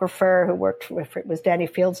photographer who was Danny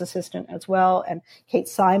Field's assistant as well, and Kate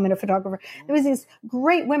Simon, a photographer. There was these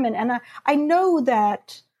great women. And I know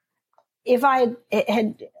that if I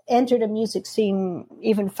had entered a music scene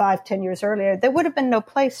even 5-10 years earlier, there would have been no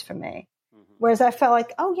place for me. Whereas I felt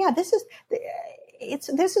like, oh yeah, this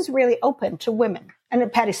is really open to women. And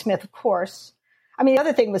then Patti Smith, of course. I mean, the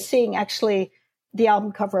other thing was seeing actually the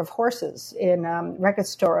album cover of Horses in record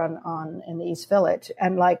store in the East Village.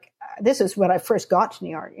 And like, this is when I first got to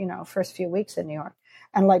New York, first few weeks in New York.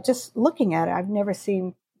 And like, just looking at it, I've never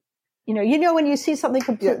seen, when you see something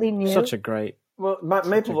completely new. Such a great. Well,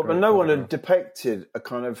 Maple, but no one had depicted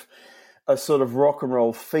a sort of rock and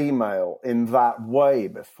roll female in that way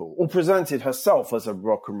before, or presented herself as a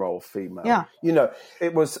rock and roll female. Yeah.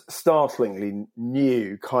 It was startlingly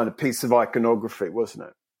new kind of piece of iconography, wasn't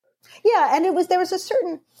it? Yeah, and there was a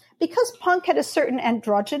certain, because punk had a certain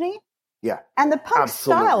androgyny. Yeah. And the punk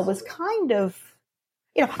style was kind of,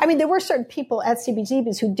 there were certain people at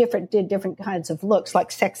CBGB's who did different kinds of looks,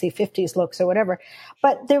 like sexy 50s looks or whatever.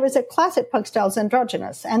 But there was a classic punk style,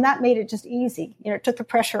 androgynous, and that made it just easy. It took the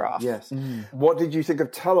pressure off. Yes. What did you think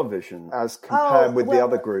of television as compared with the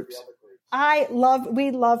other groups?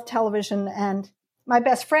 We loved television, and my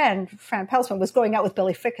best friend, Fran Pelsman, was going out with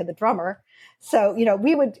Billy Ficca, the drummer. So,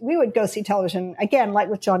 we would go see television, again, like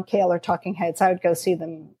with John Cale or Talking Heads. I would go see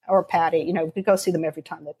them, or Patty, we'd go see them every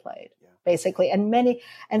time they played, basically.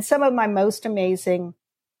 And some of my most amazing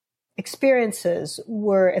experiences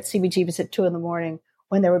were at CBGB's at 2 a.m.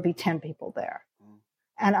 when there would be 10 people there.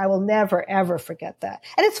 And I will never, ever forget that.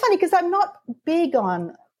 And it's funny because I'm not big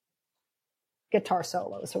on guitar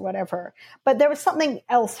solos or whatever, but there was something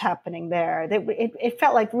else happening there. It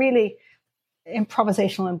felt like really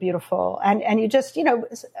improvisational and beautiful, and you just I don't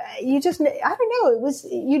know, it was,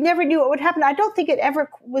 you never knew what would happen. I don't think it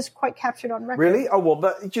ever was quite captured on record. Really? Oh well,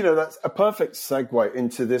 that's a perfect segue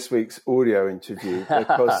into this week's audio interview,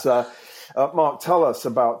 because Mark, tell us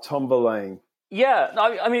about Tomberlane. Yeah,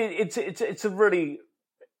 I mean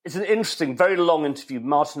it's an interesting, very long interview.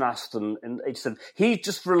 Martin Aston in 87. He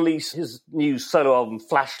just released his new solo album,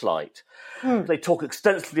 Flashlight. They talk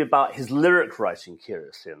extensively about his lyric writing,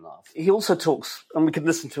 curiously enough. He also talks, and we can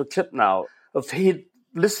listen to a clip now, of he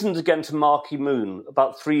listened again to Marquee Moon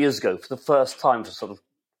about 3 years ago for the first time for sort of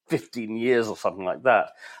 15 years or something like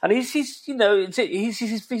that. And he's interesting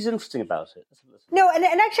about it. No, and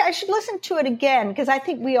actually I should listen to it again, because I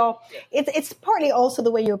think it's partly also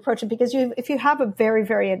the way you approach it, because if you have a very,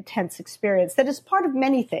 very intense experience, that is part of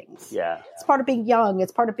many things. Yeah. It's part of being young,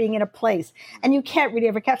 it's part of being in a place, and you can't really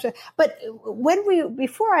ever capture it. But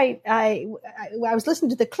before I was listening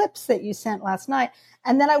to the clips that you sent last night,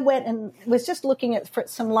 and then I went and was just looking at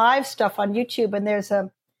some live stuff on YouTube, and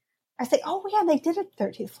I say, oh yeah, they did a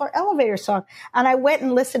 13th Floor Elevator song. And I went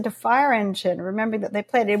and listened to Fire Engine, remembering that they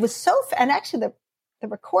played it. It was and actually the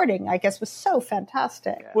recording, I guess, was so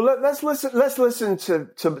fantastic. Yeah. Well, let's listen to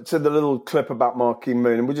the little clip about Marquee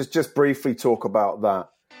Moon, and we'll just briefly talk about that.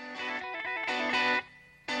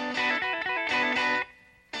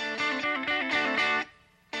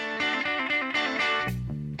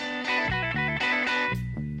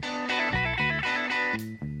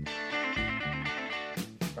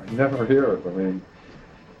 Never hear it. I mean,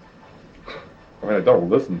 I don't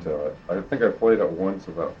listen to it. I think I played it once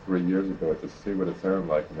about 3 years ago to see what it sounded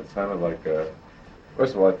like, and it sounded like,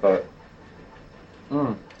 first of all, I thought,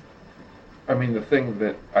 I mean, the thing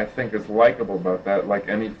that I think is likable about that, like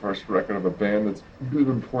any first record of a band that's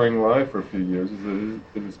been playing live for a few years, is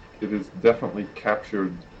that it is definitely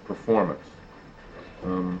captured performance.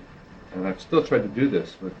 And I've still tried to do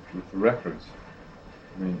this with the records.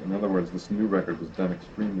 I mean, in other words, this new record was done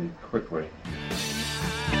extremely quickly.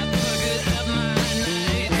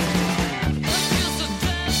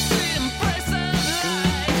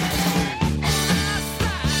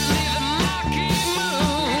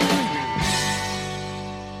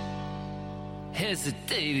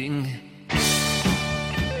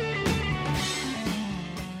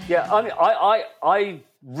 Yeah, I mean, I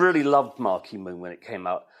really loved Marquee Moon when it came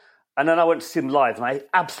out. And then I went to see them live, and I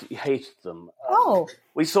absolutely hated them.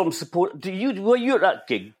 We saw them support. Were you at that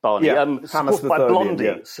gig, Barney? Yeah, supported by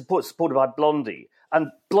Blondie. Supported by Blondie,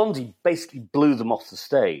 and Blondie basically blew them off the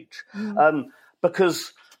stage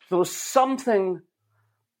because there was something.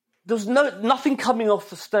 There was nothing coming off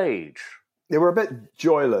the stage. They were a bit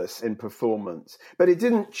joyless in performance, but it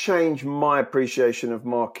didn't change my appreciation of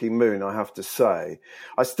Marquee Moon, I have to say.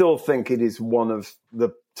 I still think it is one of the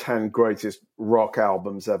 10 greatest rock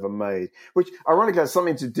albums ever made, which ironically has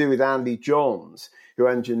something to do with Andy Johns, who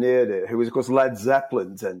engineered it, who was, of course, Led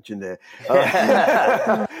Zeppelin's engineer.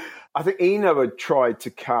 I think Eno had tried to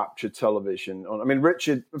capture television.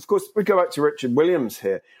 Richard, of course, we go back to Richard Williams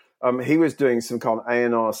here. He was doing some kind of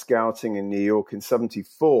A&R scouting in New York in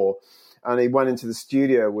 1974, and he went into the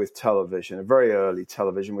studio with television, a very early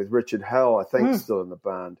television, with Richard Hell, I think, still in the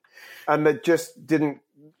band. And they just didn't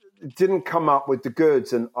come up with the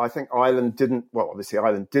goods. And I think Island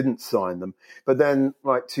didn't sign them. But then,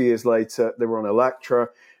 like 2 years later, they were on Elektra.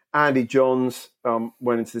 Andy Johns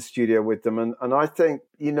went into the studio with them. And I think,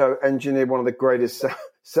 engineered one of the greatest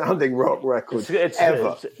sounding rock records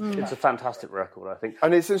ever. It's a fantastic record, I think.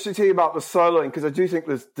 And it's interesting to hear about the soloing, because I do think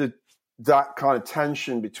there's that kind of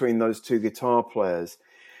tension between those two guitar players.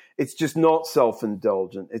 It's just not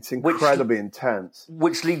self-indulgent. It's incredibly intense.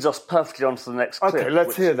 Which leads us perfectly on to the next clip. Okay,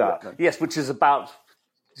 let's hear that then. Yes, which is about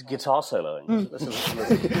guitar soloing.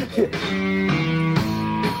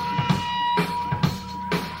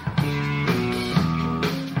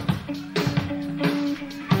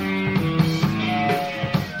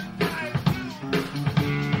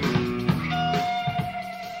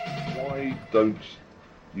 Why don't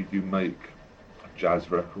you make jazz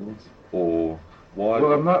records, or why?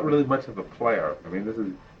 Well, I'm not really much of a player. I mean, this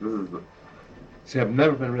is see, I've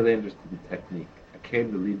never been really interested in technique. I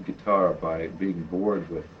came to lead guitar by being bored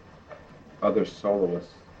with other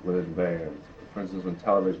soloists within bands. For instance, when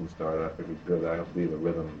television started, I figured good, I have to be the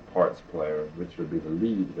rhythm parts player. Rich would be the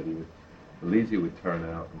lead, but the leads he would turn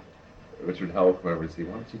out. And Richard Hell, whoever would say,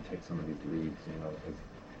 why don't you take some of these leads? Because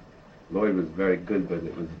Lloyd was very good, but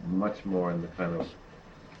it was much more in the kind of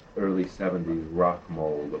early 70s rock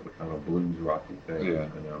mold of a kind of blues rocky thing. Yeah.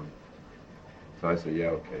 So I said, yeah,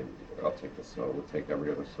 okay, I'll take the solo. We'll take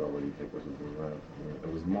every other solo. You take this and that.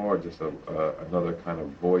 It was more just another kind of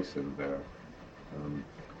voice in there.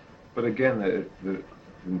 But again,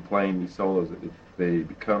 in playing these solos, they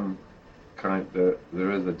become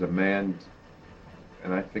there is a demand,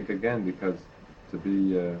 and I think again because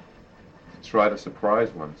to try to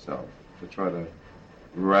surprise oneself, to try to,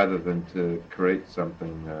 rather than to create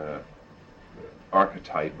something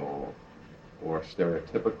archetypal or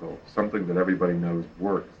stereotypical, something that everybody knows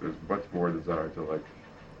works. There's much more desire to,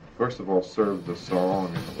 first of all, serve the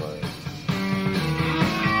song in a way.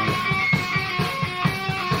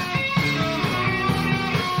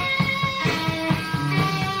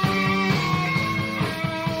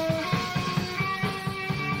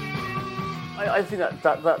 I think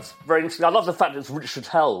that's very interesting. I love the fact that Richard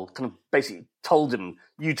Hell kind of basically told him,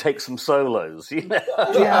 you take some solos.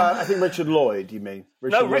 Yeah, I think Richard Lloyd, you mean?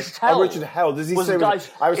 Richard Hell. Oh, Richard Hell. Does he say...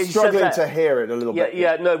 I was struggling to hear it a little bit.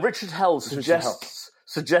 Yeah, no, Richard Hell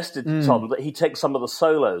suggested to Tom that he take some of the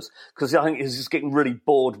solos, because I think he's just getting really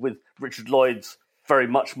bored with Richard Lloyd's very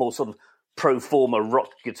much more sort of pro forma rock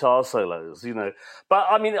guitar solos, But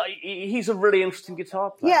I mean, he's a really interesting guitar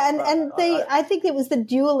player. Yeah, and I think it was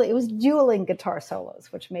dueling guitar solos,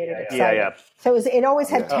 which made it exciting. Yeah. So it always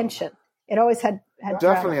had tension. It always had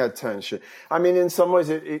definitely had tension. I mean, in some ways,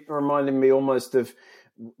 it reminded me almost of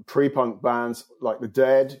pre-punk bands like the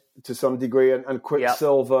Dead to some degree, and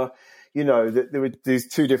Quicksilver. There were these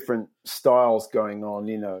two different styles going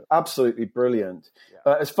on, absolutely brilliant.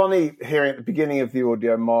 Yeah. It's funny hearing at the beginning of the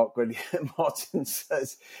audio, Mark, when Martin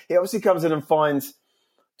says, he obviously comes in and finds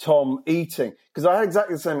Tom eating, because I had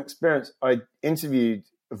exactly the same experience. I interviewed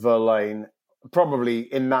Verlaine probably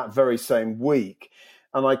in that very same week,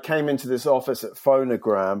 and I came into this office at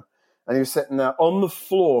Phonogram, and he was sitting there on the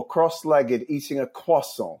floor, cross-legged, eating a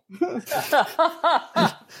croissant.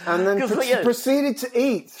 And then proceeded to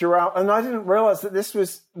eat throughout. And I didn't realise that this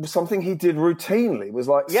was something he did routinely. It was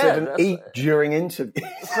sit and eat during interviews.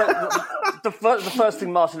 So the first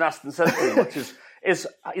thing Martin Aston said to me, which is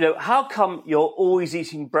how come you're always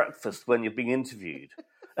eating breakfast when you're being interviewed?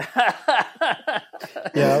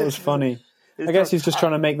 Yeah, it was funny. I guess he's just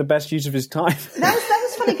trying to make the best use of his time. That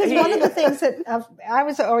was funny, because one of the things that I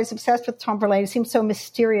was always obsessed with Tom Verlaine. He seemed so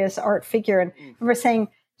mysterious art figure. And I remember saying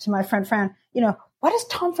to my friend Fran, what does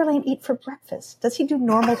Tom Verlaine eat for breakfast? Does he do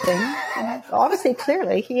normal things? Obviously,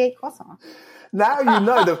 clearly, he ate croissant. Now you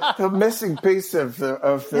know the missing piece of the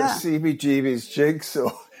CBGB's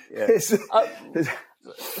jigsaw. Yeah.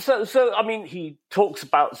 So I mean, he talks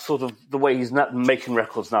about sort of the way he's making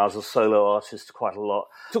records now as a solo artist quite a lot.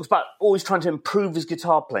 He talks about always trying to improve his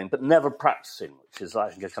guitar playing, but never practicing, which is, I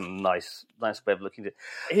think, a kind of nice way of looking at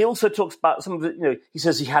it. He also talks about some of the, he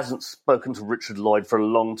says he hasn't spoken to Richard Lloyd for a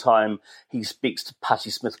long time. He speaks to Patti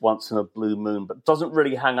Smith once in a blue moon, but doesn't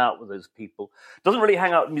really hang out with those people. Doesn't really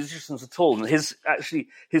hang out with musicians at all. And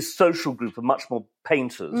his social group are much more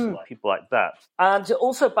painters, like people like that. And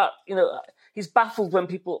also about, he's baffled when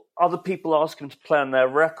other people ask him to play on their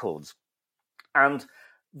records, and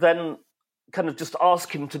then kind of just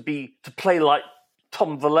ask him to play like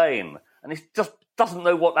Tom Verlaine, and he just doesn't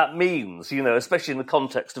know what that means, especially in the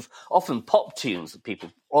context of often pop tunes that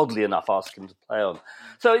people, oddly enough, ask him to play on.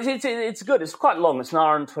 So it's good. It's quite long. It's an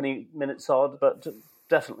hour and 20 minutes odd, but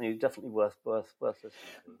definitely worth listening.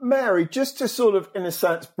 Mary, just to sort of, in a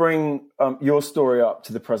sense, bring your story up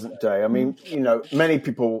to the present day. I mean, many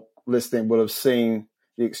people listening will have seen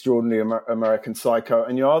The Extraordinary American Psycho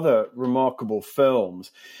and your other remarkable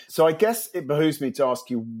films. So I guess it behooves me to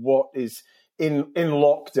ask you what is in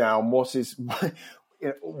lockdown,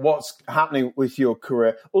 what's happening with your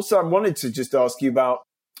career. Also, I wanted to just ask you about,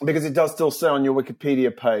 because it does still say on your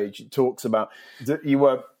Wikipedia page, it talks about that you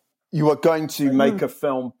were going to make a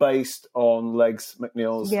film based on Legs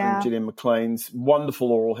McNeil's and Gillian MacLane's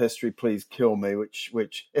wonderful oral history, Please Kill Me, which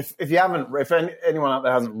if anyone out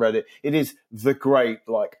there hasn't read it, it is the great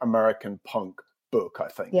American punk book, I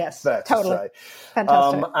think. Yes, fair totally. to say.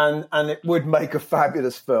 Fantastic. And it would make a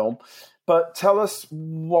fabulous film. But tell us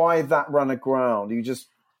why that ran aground.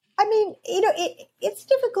 I mean, it's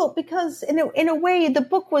difficult because in a way the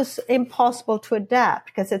book was impossible to adapt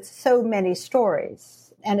because it's so many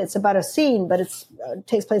stories. And it's about a scene, but it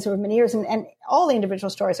takes place over many years, and all the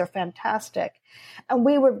individual stories are fantastic. And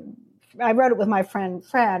I wrote it with my friend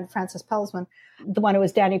Francis Pelsman, the one who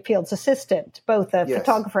was Danny Field's assistant, both a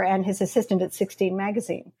photographer and his assistant at 16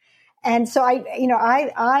 magazine. And so I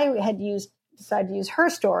had decided to use her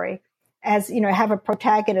story as, have a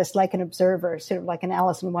protagonist like an observer, sort of like an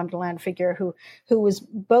Alice in Wonderland figure who was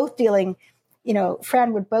both dealing,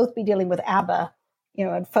 Fran would both be dealing with ABBA,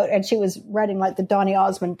 and she was writing like the Donny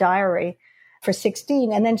Osmond diary for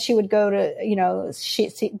 16. And then she would go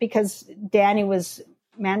to, because Danny was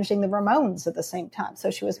managing the Ramones at the same time.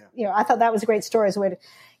 So she was, I thought that was a great story as a way to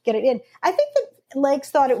get it in. I think that Legs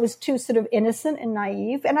thought it was too sort of innocent and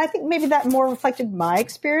naive. And I think maybe that more reflected my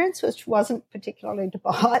experience, which wasn't particularly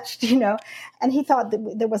debauched, and he thought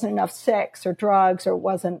that there wasn't enough sex or drugs or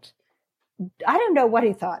wasn't, I don't know what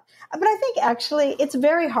he thought, but I think actually it's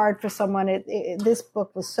very hard for someone. This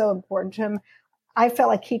book was so important to him. I felt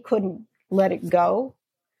like he couldn't let it go,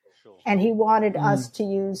 and he wanted us to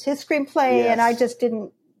use his screenplay, and I just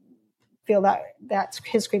didn't feel that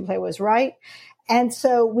his screenplay was right. And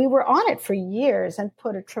so we were on it for years and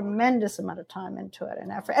put a tremendous amount of time into it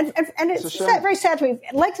and effort. And it's very sad to me.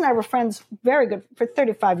 Legs and I were friends, very good, for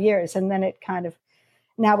 35 years, and then it kind of,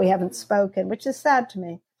 now we haven't spoken, which is sad to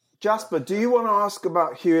me. Jasper, do you want to ask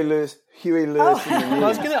about Huey Lewis and the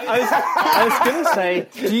News? I was going to say,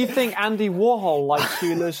 do you think Andy Warhol likes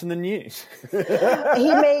Huey Lewis and the News?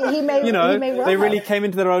 He may. They really came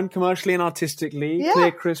into their own commercially and artistically. Yeah.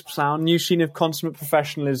 Clear, crisp sound, new sheen of consummate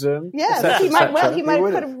professionalism. Yeah, he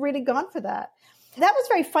could have really gone for that. That was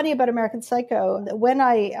very funny about American Psycho. When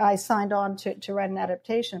I signed on to write an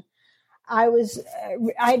adaptation, I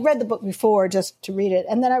had read the book before just to read it,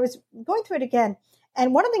 and then I was going through it again.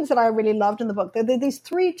 And one of the things that I really loved in the book, there are these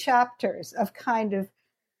 3 chapters of kind of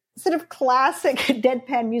sort of classic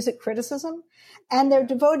deadpan music criticism. And they're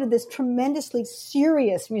devoted this tremendously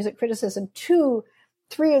serious music criticism to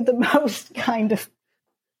 3 of the most kind of,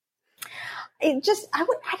 I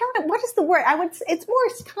don't know, what is the word? It's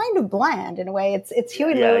more kind of bland in a way. It's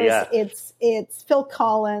Huey Lewis, it's Phil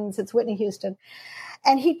Collins, it's Whitney Houston.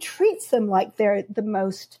 And he treats them like they're the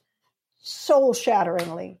most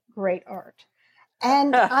soul-shatteringly great art.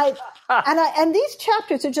 And and these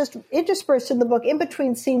chapters are just interspersed in the book in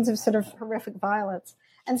between scenes of sort of horrific violence.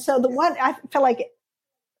 And so I felt like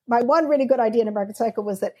my one really good idea in American Psycho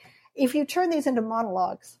was that if you turn these into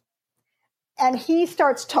monologues and he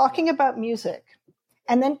starts talking about music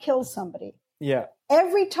and then kills somebody,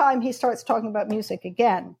 every time he starts talking about music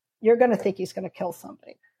again, you're going to think he's going to kill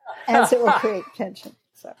somebody. And so it will create tension.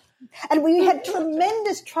 And we had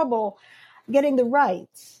tremendous trouble getting the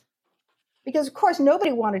rights. Because, of course,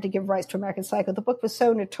 nobody wanted to give rights to American Psycho. The book was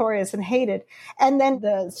so notorious and hated. And then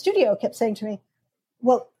the studio kept saying to me,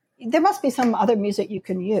 well, there must be some other music you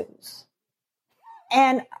can use.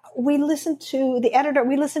 And we listened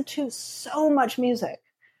to so much music.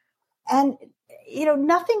 And,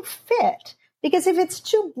 nothing fit. Because if it's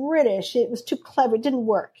too British, it was too clever, it didn't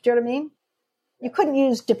work. Do you know what I mean? You couldn't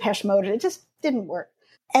use Depeche Mode. It just didn't work.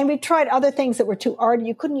 And we tried other things that were too arty.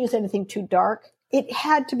 You couldn't use anything too dark. It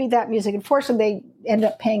had to be that music. Unfortunately, they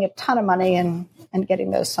ended up paying a ton of money and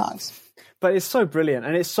getting those songs. But it's so brilliant,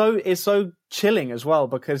 and it's so chilling as well,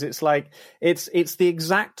 because it's like it's the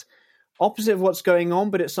exact opposite of what's going on,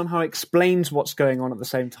 but it somehow explains what's going on at the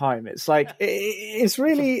same time. It's like it's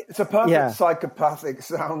really it's a perfect psychopathic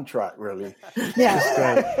soundtrack, really. Yeah, it's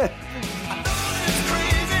great.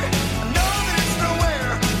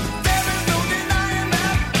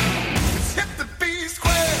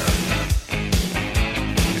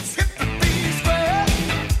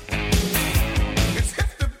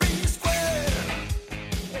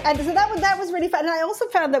 And so that was really fun. And I also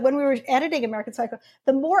found that when we were editing American Psycho,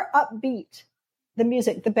 the more upbeat the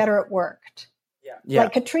music, the better it worked. Yeah.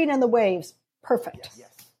 Like Katrina and the Waves, perfect. Yes.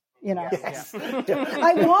 Yes.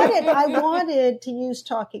 I wanted to use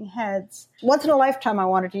Talking Heads. Once in a lifetime I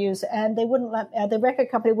wanted to use, and they wouldn't let the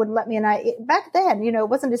record company wouldn't let me. And back then, it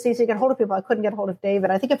wasn't as easy to get hold of people. I couldn't get hold of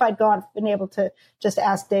David. I think if I'd been able to just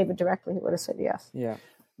ask David directly, he would have said yes. Yeah.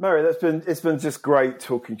 Mary, it's been just great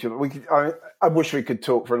talking to you. I wish we could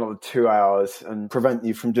talk for another 2 hours and prevent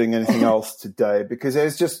you from doing anything else today, because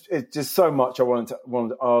it's just so much I wanted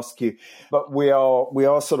to ask you, but we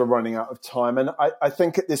are sort of running out of time, and I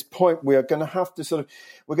think at this point we're going to have to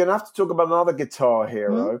talk about another guitar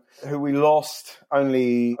hero who we lost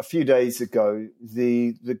only a few days ago,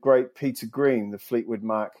 the great Peter Green, the Fleetwood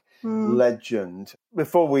Mac legend.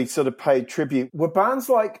 Before we sort of paid tribute, were bands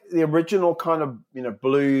like the original kind of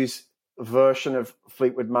blues version of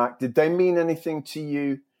Fleetwood Mac, did they mean anything to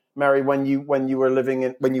you, Mary, when you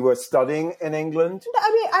were studying in England?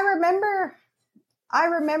 I mean, I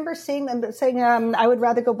remember seeing them saying, "I would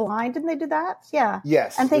rather go blind." Didn't they do that? Yeah.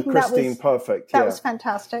 Yes. And thinking Christine Perfect. That was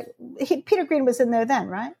fantastic. Peter Green was in there then,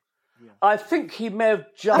 right? I think he may have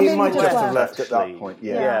just. He might just have left at that point.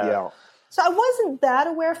 Yeah. So I wasn't that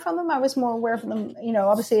aware from them. I was more aware of them,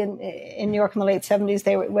 obviously in New York in the late 70s,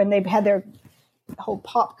 when they had their whole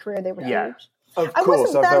pop career, they were huge. Of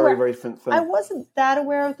course, a very, very different thing. I wasn't that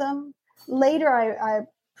aware of them. Later, I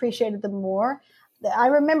appreciated them more. I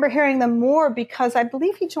remember hearing them more because I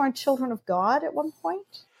believe he joined Children of God at one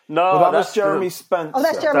point. No, that was Jeremy Spencer. Oh,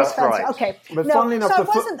 that's Jeremy Spencer. Right. Okay. But funnily enough, I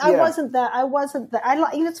wasn't that.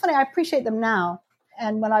 It's funny. I appreciate them now,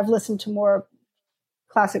 and when I've listened to more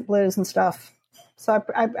classic blues and stuff. So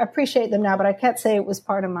I appreciate them now, but I can't say it was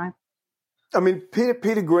part of my... I mean,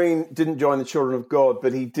 Peter Green didn't join the Children of God,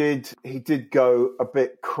 but he did go a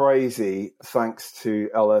bit crazy thanks to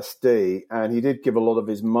LSD, and he did give a lot of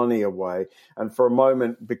his money away, and for a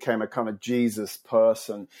moment became a kind of Jesus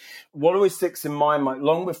person. What always sticks in my mind,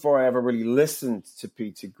 long before I ever really listened to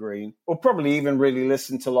Peter Green, or probably even really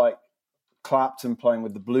listened to like Clapton playing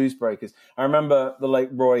with the Blues Breakers, I remember the late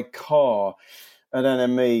Roy Carr at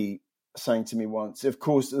NME saying to me once, of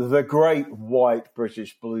course, the great white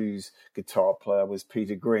British blues guitar player was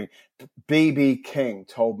Peter Green. B.B. King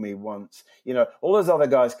told me once, all those other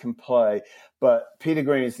guys can play, but Peter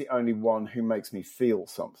Green is the only one who makes me feel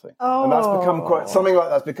something. Oh. And that's become something like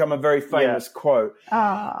that's become a very famous quote.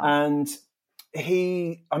 Oh. And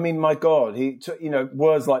my God,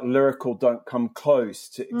 words like lyrical don't come close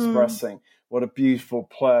to expressing what a beautiful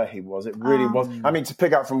player he was. It really was. I mean, to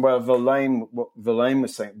pick up from what Verlaine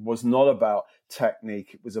was saying, it was not about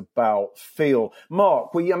technique. It was about feel.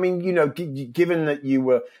 Mark, given that you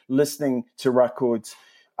were listening to records,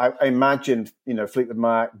 I imagined, Fleetwood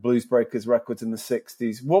Mac, Blues Breakers records in the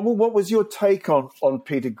 60s. What was your take on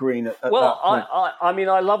Peter Green at that point?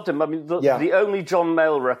 I loved him. I mean, the only John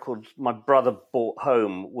Mayall record my brother brought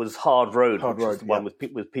home was Hard Road, which is the one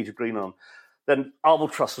with Peter Green on. Then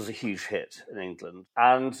Albatross was a huge hit in England.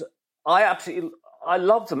 And I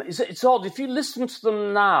loved them. It's odd. If you listen to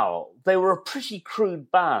them now, they were a pretty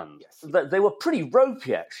crude band. Yes. They were pretty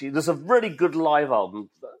ropey, actually. There's a really good live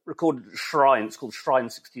album recorded at Shrine. It's called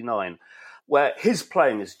Shrine 69, where his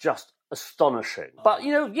playing is just astonishing. But,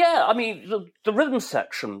 the rhythm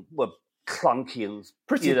section were clunky and...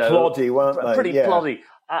 Pretty ploddy, weren't they? Pretty ploddy.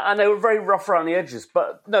 And they were very rough around the edges.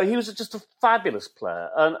 But, no, he was just a fabulous player.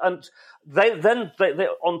 And they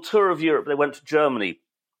on tour of Europe, they went to Germany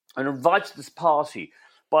and invited this party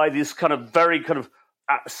by this kind of very kind of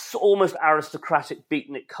almost aristocratic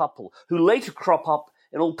beatnik couple who later crop up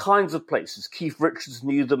in all kinds of places. Keith Richards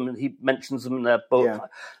knew them, and he mentions them in their book. Yeah.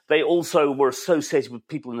 They also were associated with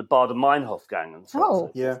people in the Baader-Meinhof gang and so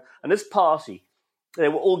on. Yeah. And this party, they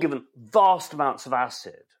were all given vast amounts of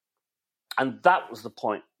acid. And that was the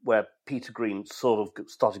point where Peter Green sort of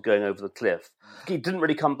started going over the cliff. He didn't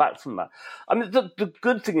really come back from that. I mean, the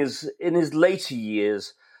good thing is, in his later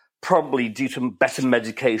years, probably due to better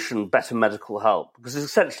medication, better medical help, because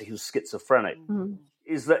essentially he was schizophrenic,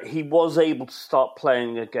 is that he was able to start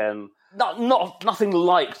playing again. Nothing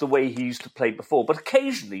like the way he used to play before, but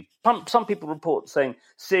occasionally, some people report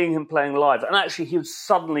seeing him playing live, and actually he would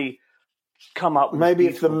suddenly come up with maybe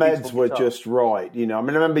if the meds beautiful were guitar. just right, you know. I mean,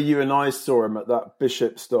 I remember you and I saw him at that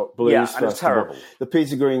Bishopstock Blues and Festival, it's terrible. the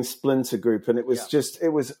Peter Green Splinter Group, and it was just it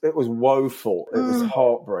was woeful. It was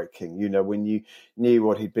heartbreaking, you know, when you knew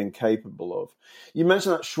what he'd been capable of. You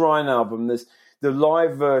mentioned that Shrine album. There's the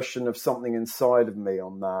live version of Something Inside of Me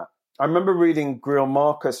on that. I remember reading Greil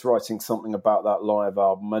Marcus writing something about that live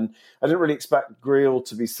album, and I didn't really expect Greil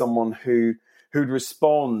to be someone who'd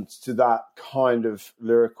respond to that kind of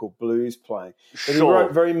lyrical blues playing. But he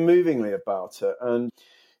wrote very movingly about it. And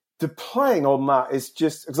the playing on that is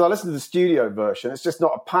just, because I listened to the studio version, it's just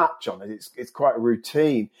not a patch on it. It's quite a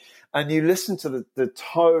routine. And you listen to the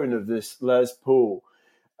tone of this Les Paul,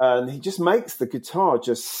 and he just makes the guitar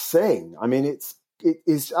just sing. I mean, it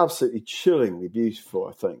is absolutely chillingly beautiful,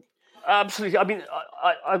 I think. Absolutely. I mean,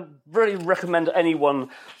 I really recommend anyone.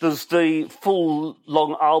 There's the full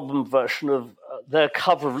long album version of their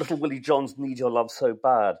cover of Little Willie John's "Need Your Love So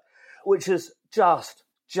Bad," which is just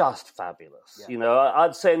fabulous. Yeah. You know,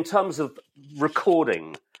 I'd say in terms of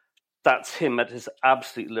recording, that's him at his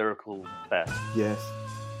absolute lyrical best. Yes.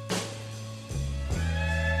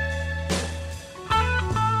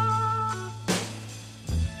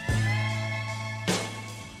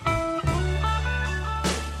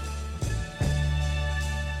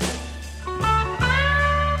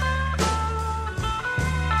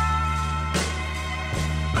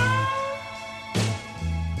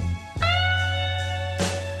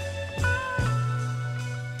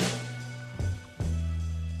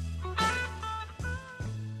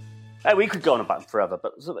 We could go on about it forever,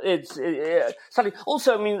 but it's sadly.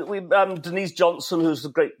 Also, I mean, Denise Johnson, who's the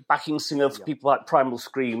great backing singer for people like Primal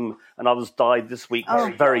Scream and others, died this week,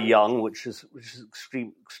 very young, which is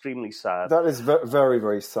extremely sad. That is very,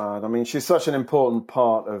 very sad. I mean, she's such an important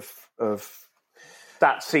part of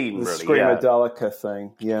that scene, the really. Screamadelica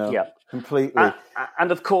thing. Yeah, completely.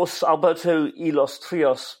 And of course, Alberto y los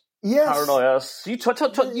Trios. Yes. Paranoias. You tell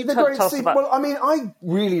us about... Well, I mean, I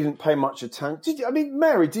really didn't pay much attention.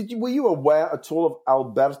 Mary, were you aware at all of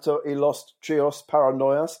Alberto y los Trios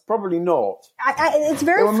Paranoias? Probably not. It's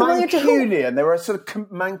very familiar to who? They were a sort of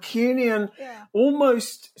Mancunian,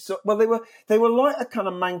 almost. They were like a kind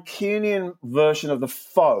of Mancunian version of the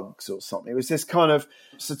Fugs or something. It was this kind of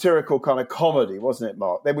satirical kind of comedy, wasn't it,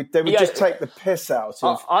 Mark? They would just take the piss out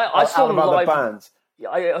of other bands.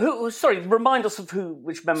 Remind us of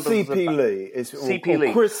which members. C.P. Lee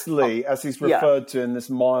or Chris Lee, as he's referred to in this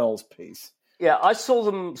Miles piece. Yeah, I saw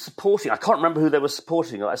them supporting. I can't remember who they were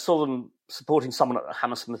supporting. I saw them supporting someone at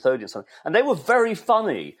Hammersmith Odeon or something, and they were very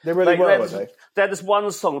funny. They really were, they? They had this one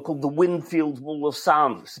song called "The Winfield Wall of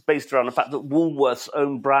Sound," which is based around the fact that Woolworth's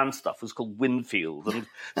own brand stuff was called Winfield, and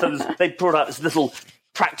so they brought out this little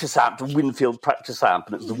practice amp, the Winfield practice amp,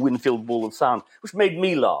 and it was the Winfield Wall of Sound, which made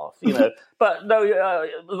me laugh, you know. But no,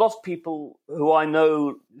 a lot of people who I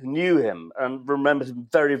know knew him and remembered him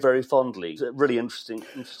very, very fondly. Really interesting.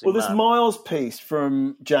 Well, this Miles piece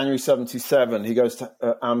from January 1977, he goes to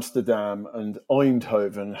Amsterdam and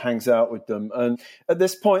Eindhoven, hangs out with them, and at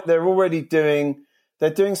this point they're already doing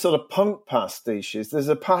sort of punk pastiches. There's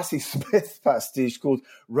a Patti Smith pastiche called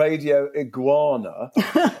Radio Iguana.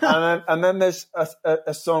 and then there's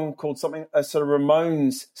a song called something, a sort of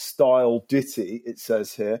Ramones-style ditty, it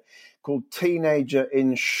says here, called Teenager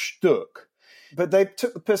in Stuck. But they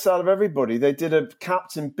took the piss out of everybody. They did a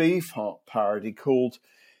Captain Beefheart parody called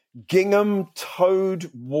Gingham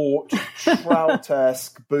Toadwort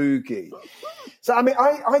Trout-esque Boogie. So, I mean,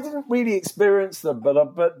 I didn't really experience them,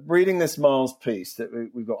 but reading this Miles piece that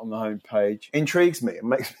we've got on the homepage intrigues me. It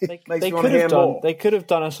makes me want to hear more. They could have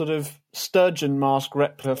done a sort of sturgeon mask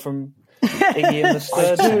replica from Iggy and the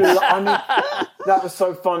Sturgeon. I mean, that was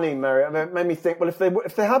so funny, Mary. I mean, it made me think, well, if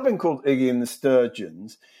they had been called Iggy and the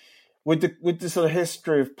Sturgeons, would the sort of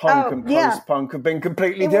history of punk and post-punk have been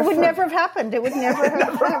completely different? It would never have happened. It would never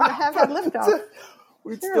have had liftoff.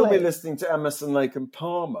 We'd still be listening to Emerson, Lake and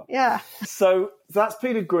Palmer. Yeah. So that's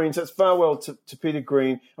Peter Green. So it's farewell to Peter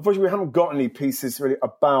Green. Unfortunately, we haven't got any pieces really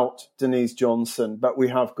about Denise Johnson, but we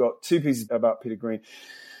have got two pieces about Peter Green,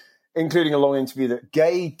 including a long interview that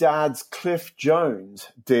Gay Dad's Cliff Jones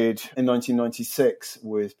did in 1996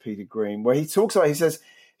 with Peter Green, where he talks about, he says,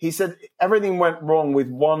 he said everything went wrong with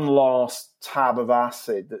one last tab of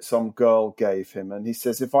acid that some girl gave him. And he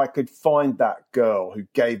says, if I could find that girl who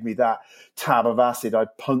gave me that tab of acid,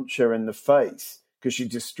 I'd punch her in the face because she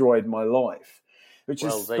destroyed my life, which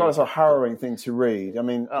is kind of a harrowing thing to read. I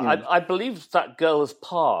mean, I believe that girl has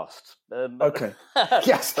passed. Okay.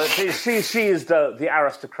 Yes. But she is the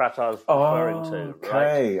aristocrat I was referring to.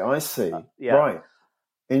 Okay, right? I see. Yeah. Right.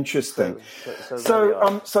 Interesting.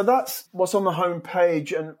 So that's what's on the home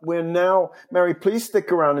page, and we're now, Mary, please stick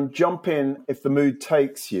around and jump in if the mood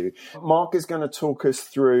takes you. Mark is going to talk us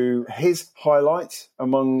through his highlights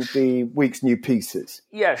among the week's new pieces.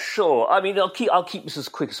 Yeah, sure. I mean, I'll keep this as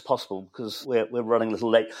quick as possible because we're running a little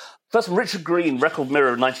late. First, Richard Green, Record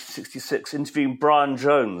Mirror, 1966, interviewing Brian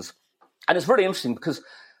Jones, and it's really interesting because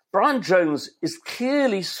Brian Jones is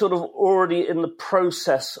clearly sort of already in the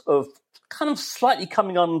process of kind of slightly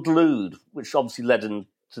coming unglued, which obviously led him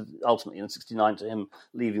to ultimately in '69 to him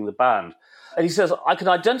leaving the band. And he says, I can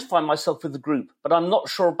identify myself with the group, but I'm not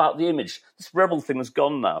sure about the image. This rebel thing has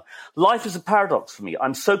gone now. Life is a paradox for me.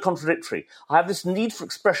 I'm so contradictory. I have this need for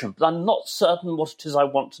expression, but I'm not certain what it is I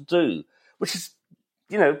want to do, which is,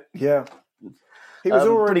 Yeah. He was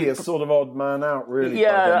already a sort of odd man out, really.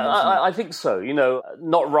 Yeah, by then, I think so.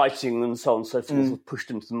 Not writing and so on and so forth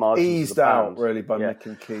pushed him to the margins. Eased of the band. out, really, by Mick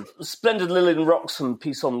and Keith. Splendid Lillian Roxon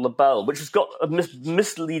piece on LaBelle, which has got a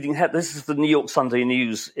misleading head. This is the New York Sunday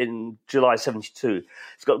News in July '72.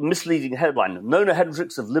 It's got a misleading headline. Nona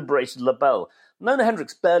Hendrix have liberated LaBelle. Nona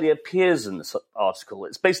Hendrix barely appears in this article.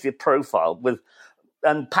 It's basically a profile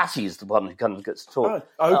and Patty's the one who kind of gets to talk.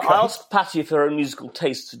 Oh, okay. I asked Patty if her own musical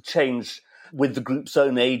tastes had changed with the group's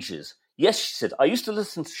own ages. Yes, she said, I used to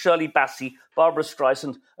listen to Shirley Bassey, Barbara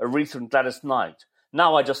Streisand, Aretha and Gladys Knight.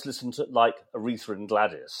 Now I just listen to, Aretha and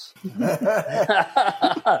Gladys.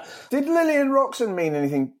 Did Lillian Roxon mean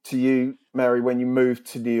anything to you, Mary, when you moved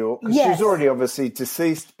to New York? Because yes. she was already obviously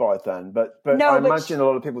deceased by then, but I imagine a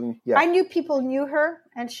lot of people... Yeah. I knew people knew her,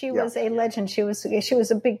 and she was a legend. She was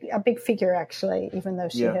a big figure, actually, even though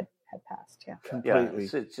she had passed. Yeah, completely.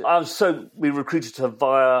 So we recruited her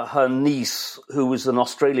via her niece, who was an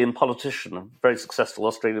Australian politician, a very successful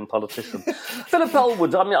Australian politician. Philip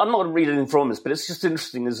Elwood. I mean, I'm not going to read anything from this, but it's just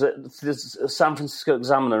interesting. Is that this San Francisco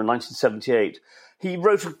Examiner in 1978? He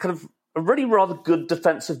wrote a really rather good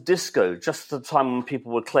defense of disco, just at the time when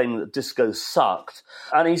people were claiming that disco sucked.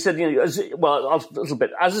 And he said, a little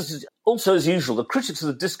bit, as usual, the critics of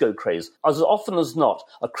the disco craze, as often as not,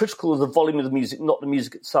 are critical of the volume of the music, not the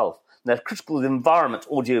music itself. And they're critical of the environment,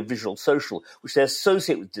 audio, visual, social, which they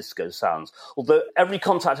associate with disco sounds. Although every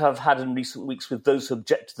contact I've had in recent weeks with those who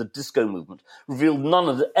object to the disco movement revealed none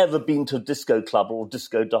had ever been to a disco club or a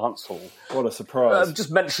disco dance hall. What a surprise. I've just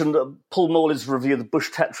mentioned Paul Morley's review of the Bush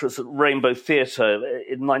Tetras at Rainbow Theatre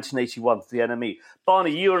in 1981 for the NME.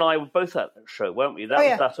 Barney, you and I were both at that show, weren't we?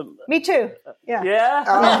 Me too. Yeah. Yeah?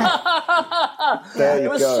 There you go.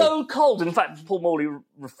 It was go. so cold. In fact, Paul Morley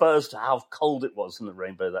refers to how cold it was in the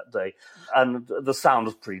Rainbow that day. And the sound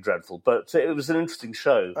was pretty dreadful. But it was an interesting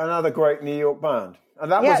show. Another great New York band.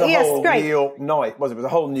 And that was a whole New York night, wasn't it? It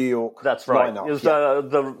was a whole New York That's right. lineup. It was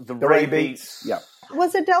the Ray Beats. Yeah.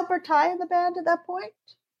 Was Adele Bertai in the band at that point?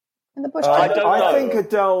 In the Bush I don't know. I think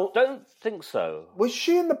Adele... Don't think so. Was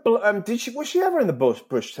she in the... was she ever in the Bush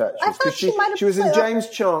Tetras? I thought she might have... She was in James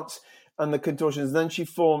Chance and the Contortions. Then she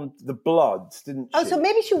formed the Bloods, didn't she? Oh, so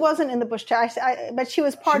maybe she wasn't in the Bush Tetras, but she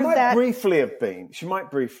was part of that. She might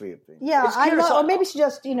briefly have been. Yeah, I know. Or maybe she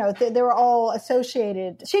just, they were all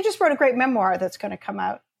associated. She just wrote a great memoir that's going to come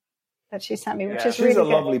out that she sent me, which is really good. She's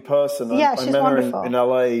a lovely person. Yeah, I she's met wonderful. her in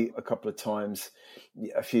LA a couple of times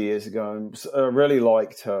a few years ago, and I really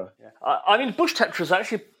liked her. Yeah. I mean, Bush Tetras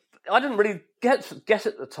actually, I didn't really get at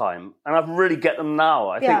the time, and I really get them now.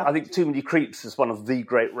 I think Too Many Creeps is one of the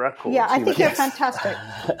great records. Yeah, I think they're fantastic.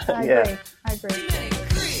 I agree. Too many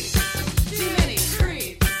creeps. Too many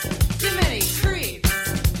creeps. Too many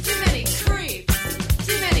creeps. Too many creeps.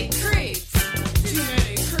 Too many creeps. Too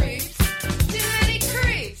many creeps. Too many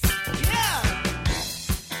creeps. Yeah.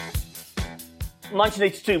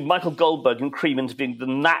 1982, Michael Goldberg and Cream interviewing the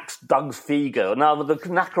Knack's Doug Figo. Now, the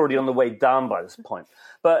Knack are already on the way down by this point.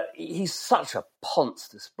 But he's such a ponce,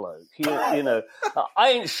 this bloke. I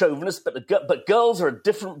ain't chauvinist, but girls are a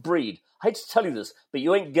different breed. I hate to tell you this, but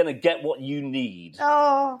you ain't going to get what you need.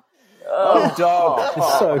 Oh, Doug.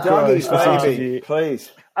 It's so gross. Baby,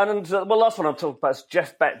 please. And last one I'll talk about is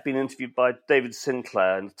Jeff Beck being interviewed by David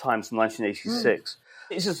Sinclair in the Times in 1986.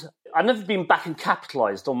 It's just, I've never been back and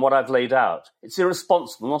capitalised on what I've laid out. It's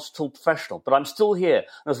irresponsible, not at all professional, but I'm still here.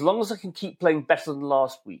 And as long as I can keep playing better than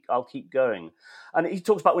last week, I'll keep going. And he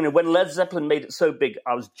talks about, when Led Zeppelin made it so big,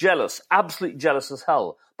 I was jealous, absolutely jealous as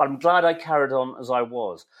hell. But I'm glad I carried on as I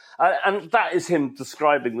was. And that is him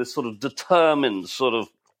describing this sort of determined sort of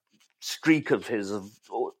streak of his, of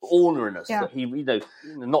orneriness, that he,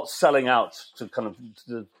 not selling out to kind of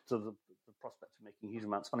to the prospect of making huge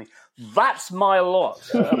amounts of money. That's my lot.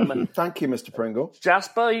 Thank you, Mr. Pringle.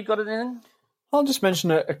 Jasper, you got it in? I'll just mention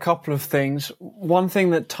a couple of things. One thing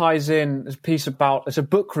that ties in is a piece about, it's a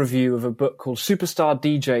book review of a book called Superstar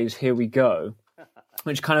DJs, Here We Go,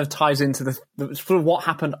 which kind of ties into the sort of what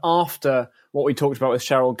happened after what we talked about with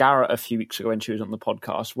Cheryl Garrett a few weeks ago when she was on the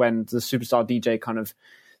podcast, when the Superstar DJ kind of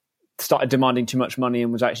started demanding too much money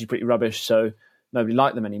and was actually pretty rubbish, so nobody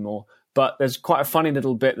liked them anymore. But there's quite a funny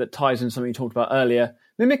little bit that ties in something you talked about earlier.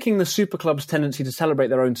 Mimicking the superclub's tendency to celebrate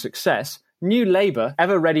their own success, New Labour,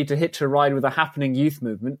 ever ready to hitch a ride with a happening youth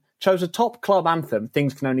movement, chose a top club anthem,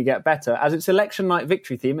 Things Can Only Get Better, as its election night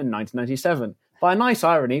victory theme in 1997. By a nice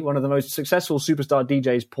irony, one of the most successful superstar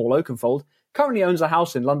DJs, Paul Oakenfold, currently owns a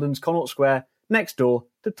house in London's Connaught Square, next door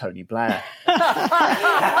to Tony Blair.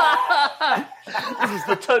 This is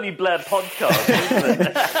the Tony Blair podcast, isn't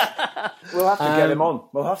it? We'll have to get him on.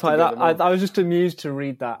 I was just amused to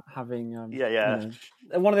read that, having...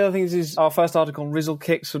 And one of the other things is our first article on Rizzle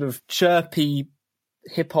Kick's sort of chirpy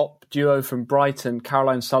hip-hop duo from Brighton,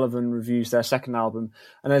 Caroline Sullivan, reviews their second album.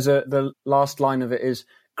 And there's the last line of it is,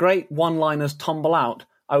 "Great one-liners tumble out.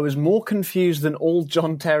 I was more confused than all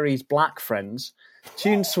John Terry's black friends.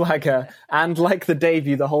 Tune swagger, and like the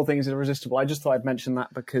debut, the whole thing is irresistible." I just thought I'd mention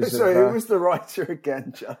that because... So who was the writer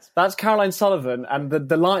again, Just? That's Caroline Sullivan, and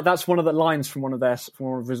the line, that's one of the lines from one of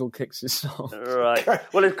Rizzle Kicks' songs. Right.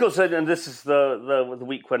 Well, of course, and this is the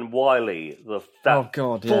week when Wiley,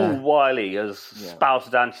 Wiley has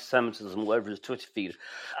spouted anti-Semitism all over his Twitter feed.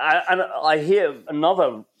 And I hear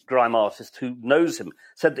another grime artist who knows him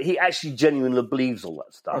said that he actually genuinely believes all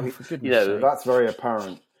that stuff. Oh, for goodness sake. That's very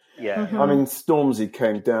apparent. Yeah, I mean, Stormzy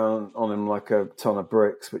came down on him like a ton of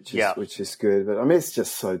bricks, which is good. But I mean, it's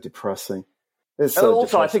just so depressing. It's so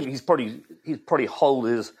also, depressing. I think he's probably hold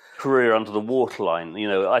his career under the waterline.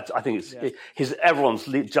 I think it's everyone's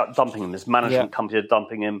dumping him. His management company are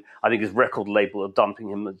dumping him. I think his record label are dumping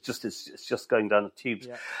him. It's just going down the tubes.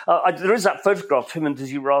 Yeah. There is that photograph of him and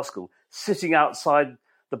Dizzy Rascal sitting outside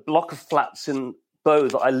the block of flats in Bow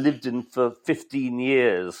that I lived in for 15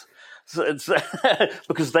 years. So it's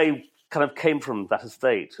because they kind of came from that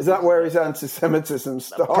estate. Is that where his anti-Semitism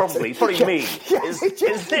started? Probably me. He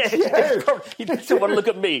didn't want to look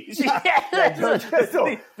at me. He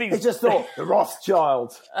just thought, the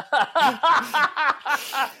Rothschilds.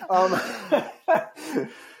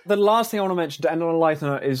 The last thing I want to mention to end on a lighter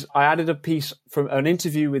note is I added a piece from an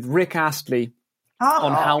interview with Rick Astley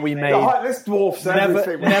on how we made this dwarfs Never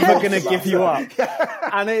Gonna Give You Up.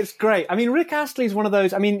 And it's great. I mean, Rick Astley's one of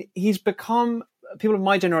those, I mean, he's become, people of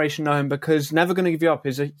my generation know him because Never Gonna Give You Up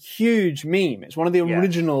is a huge meme. It's one of the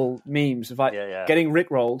original memes of getting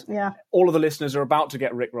rickrolled. Yeah. All of the listeners are about to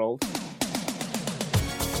get rickrolled.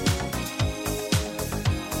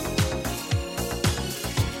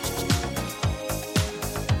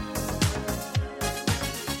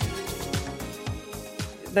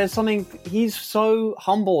 There's something, he's so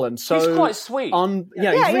humble and so... He's quite sweet. He's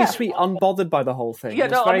really sweet, unbothered by the whole thing.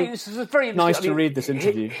 This is very nice to read this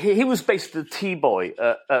interview. He was basically the T-boy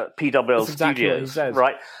at PWL exactly Studios. What he says.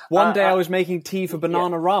 Right? One day I was making tea for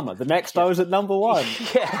Bananarama. The next I was at number one.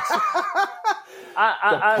 Yes.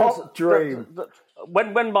 The pop dream.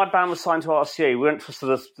 When my band was signed to RCA, we went to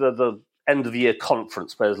the end of the year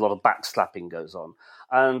conference where there's a lot of backslapping goes on.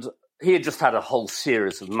 And he had just had a whole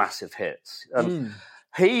series of massive hits.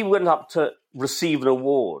 He went up to receive an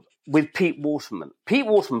award with Pete Waterman. Pete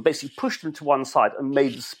Waterman basically pushed him to one side and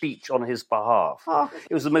made the speech on his behalf.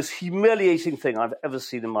 It was the most humiliating thing I've ever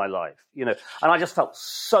seen in my life, and I just felt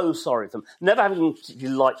so sorry for him. Never having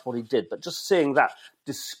particularly liked what he did, but just seeing that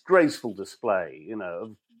disgraceful display,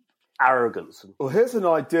 of arrogance. Well, here's an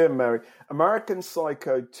idea, Mary. American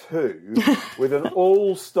Psycho 2 with an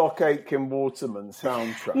all-stock Aitken Waterman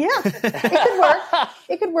soundtrack. Yeah, it could work.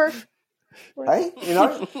 It could work. Hey,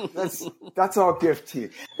 that's our gift to you.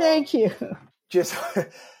 Thank you. Just,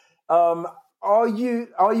 are you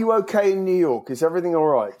okay in New York? Is everything all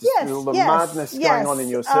right? Just all the madness going on in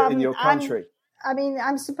your country.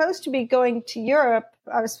 I'm supposed to be going to Europe.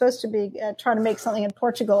 I was supposed to be trying to make something in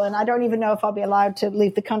Portugal, and I don't even know if I'll be allowed to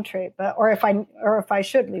leave the country, or if I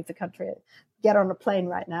should leave the country, get on a plane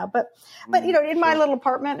right now. But in my little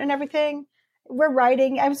apartment and everything, we're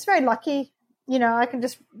writing. I was very lucky. I can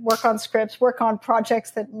just work on scripts, work on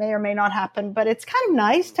projects that may or may not happen. But it's kind of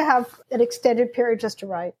nice to have an extended period just to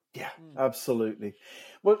write. Yeah, absolutely.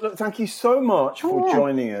 Well, look, thank you so much for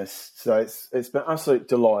joining us. So it's been an absolute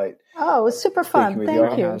delight. Oh, it was super fun.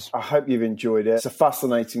 Thank you. I hope you've enjoyed it. It's a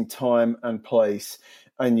fascinating time and place,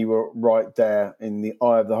 and you were right there in the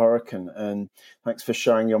eye of the hurricane. And thanks for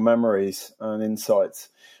sharing your memories and insights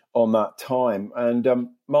on that time. And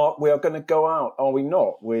Mark, we are going to go out, are we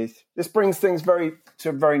not? This brings things to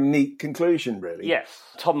a very neat conclusion, really. Yes,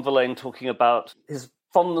 Tom Verlaine talking about his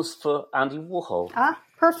fondness for Andy Warhol.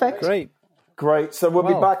 Perfect. Great. So we'll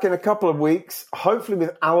be back in a couple of weeks, hopefully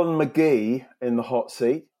with Alan McGee in the hot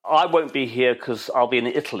seat. I won't be here because I'll be in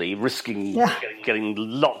Italy, risking getting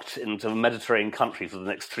locked into a Mediterranean country for the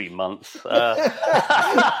next 3 months.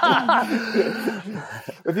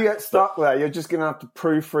 If you get stuck there, you're just going to have to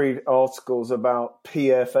proofread articles about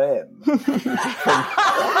PFM.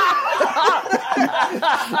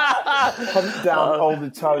 Hunt down old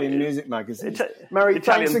Italian music magazines. Mary,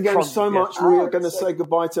 thanks again so much. We are going to say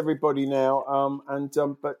goodbye to everybody now,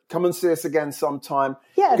 but come and see us again sometime.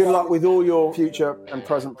 Yes. Good luck with all your future and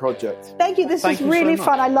present projects. Thank you. This is really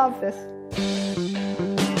fun. I love this.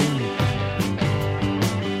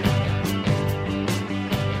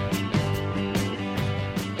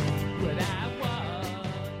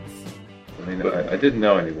 I didn't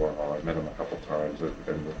know Andy Warhol. I met him a couple times,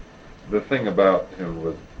 and the thing about him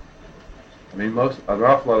was, an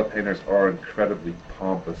awful lot of painters are incredibly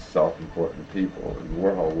pompous, self-important people, and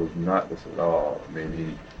Warhol was not this at all.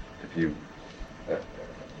 He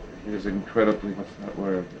was incredibly,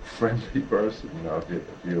 friendly person. If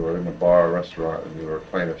you were in a bar or restaurant and you were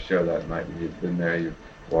playing a show that night and you'd been there, you'd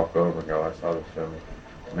walk over and go, I saw the film,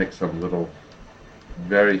 make some little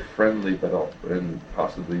very friendly but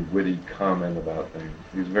possibly witty comment about things.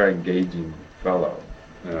 He was a very engaging fellow,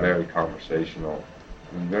 very conversational,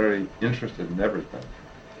 and very interested in everything.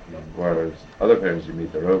 Whereas other painters you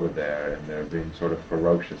meet, they're over there and they're being sort of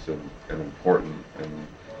ferocious and important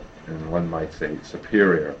and one might say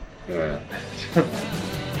superior. Yeah.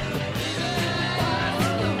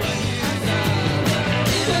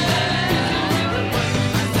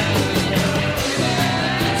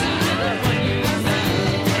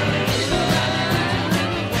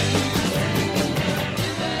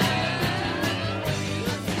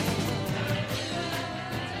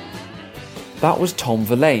 That was Tom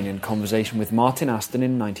Verlaine in conversation with Martin Aston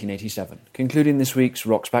in 1987, concluding this week's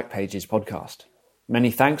Rock's Back Pages podcast.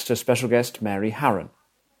 Many thanks to special guest Mary Harron.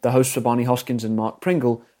 The hosts were Barney Hoskins and Mark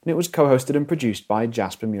Pringle, and it was co-hosted and produced by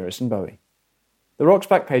Jasper Murison Bowie. The Rock's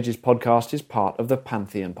Back Pages podcast is part of the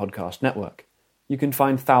Pantheon Podcast Network. You can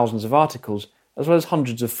find thousands of articles, as well as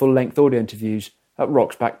hundreds of full-length audio interviews at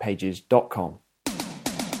rocksbackpages.com.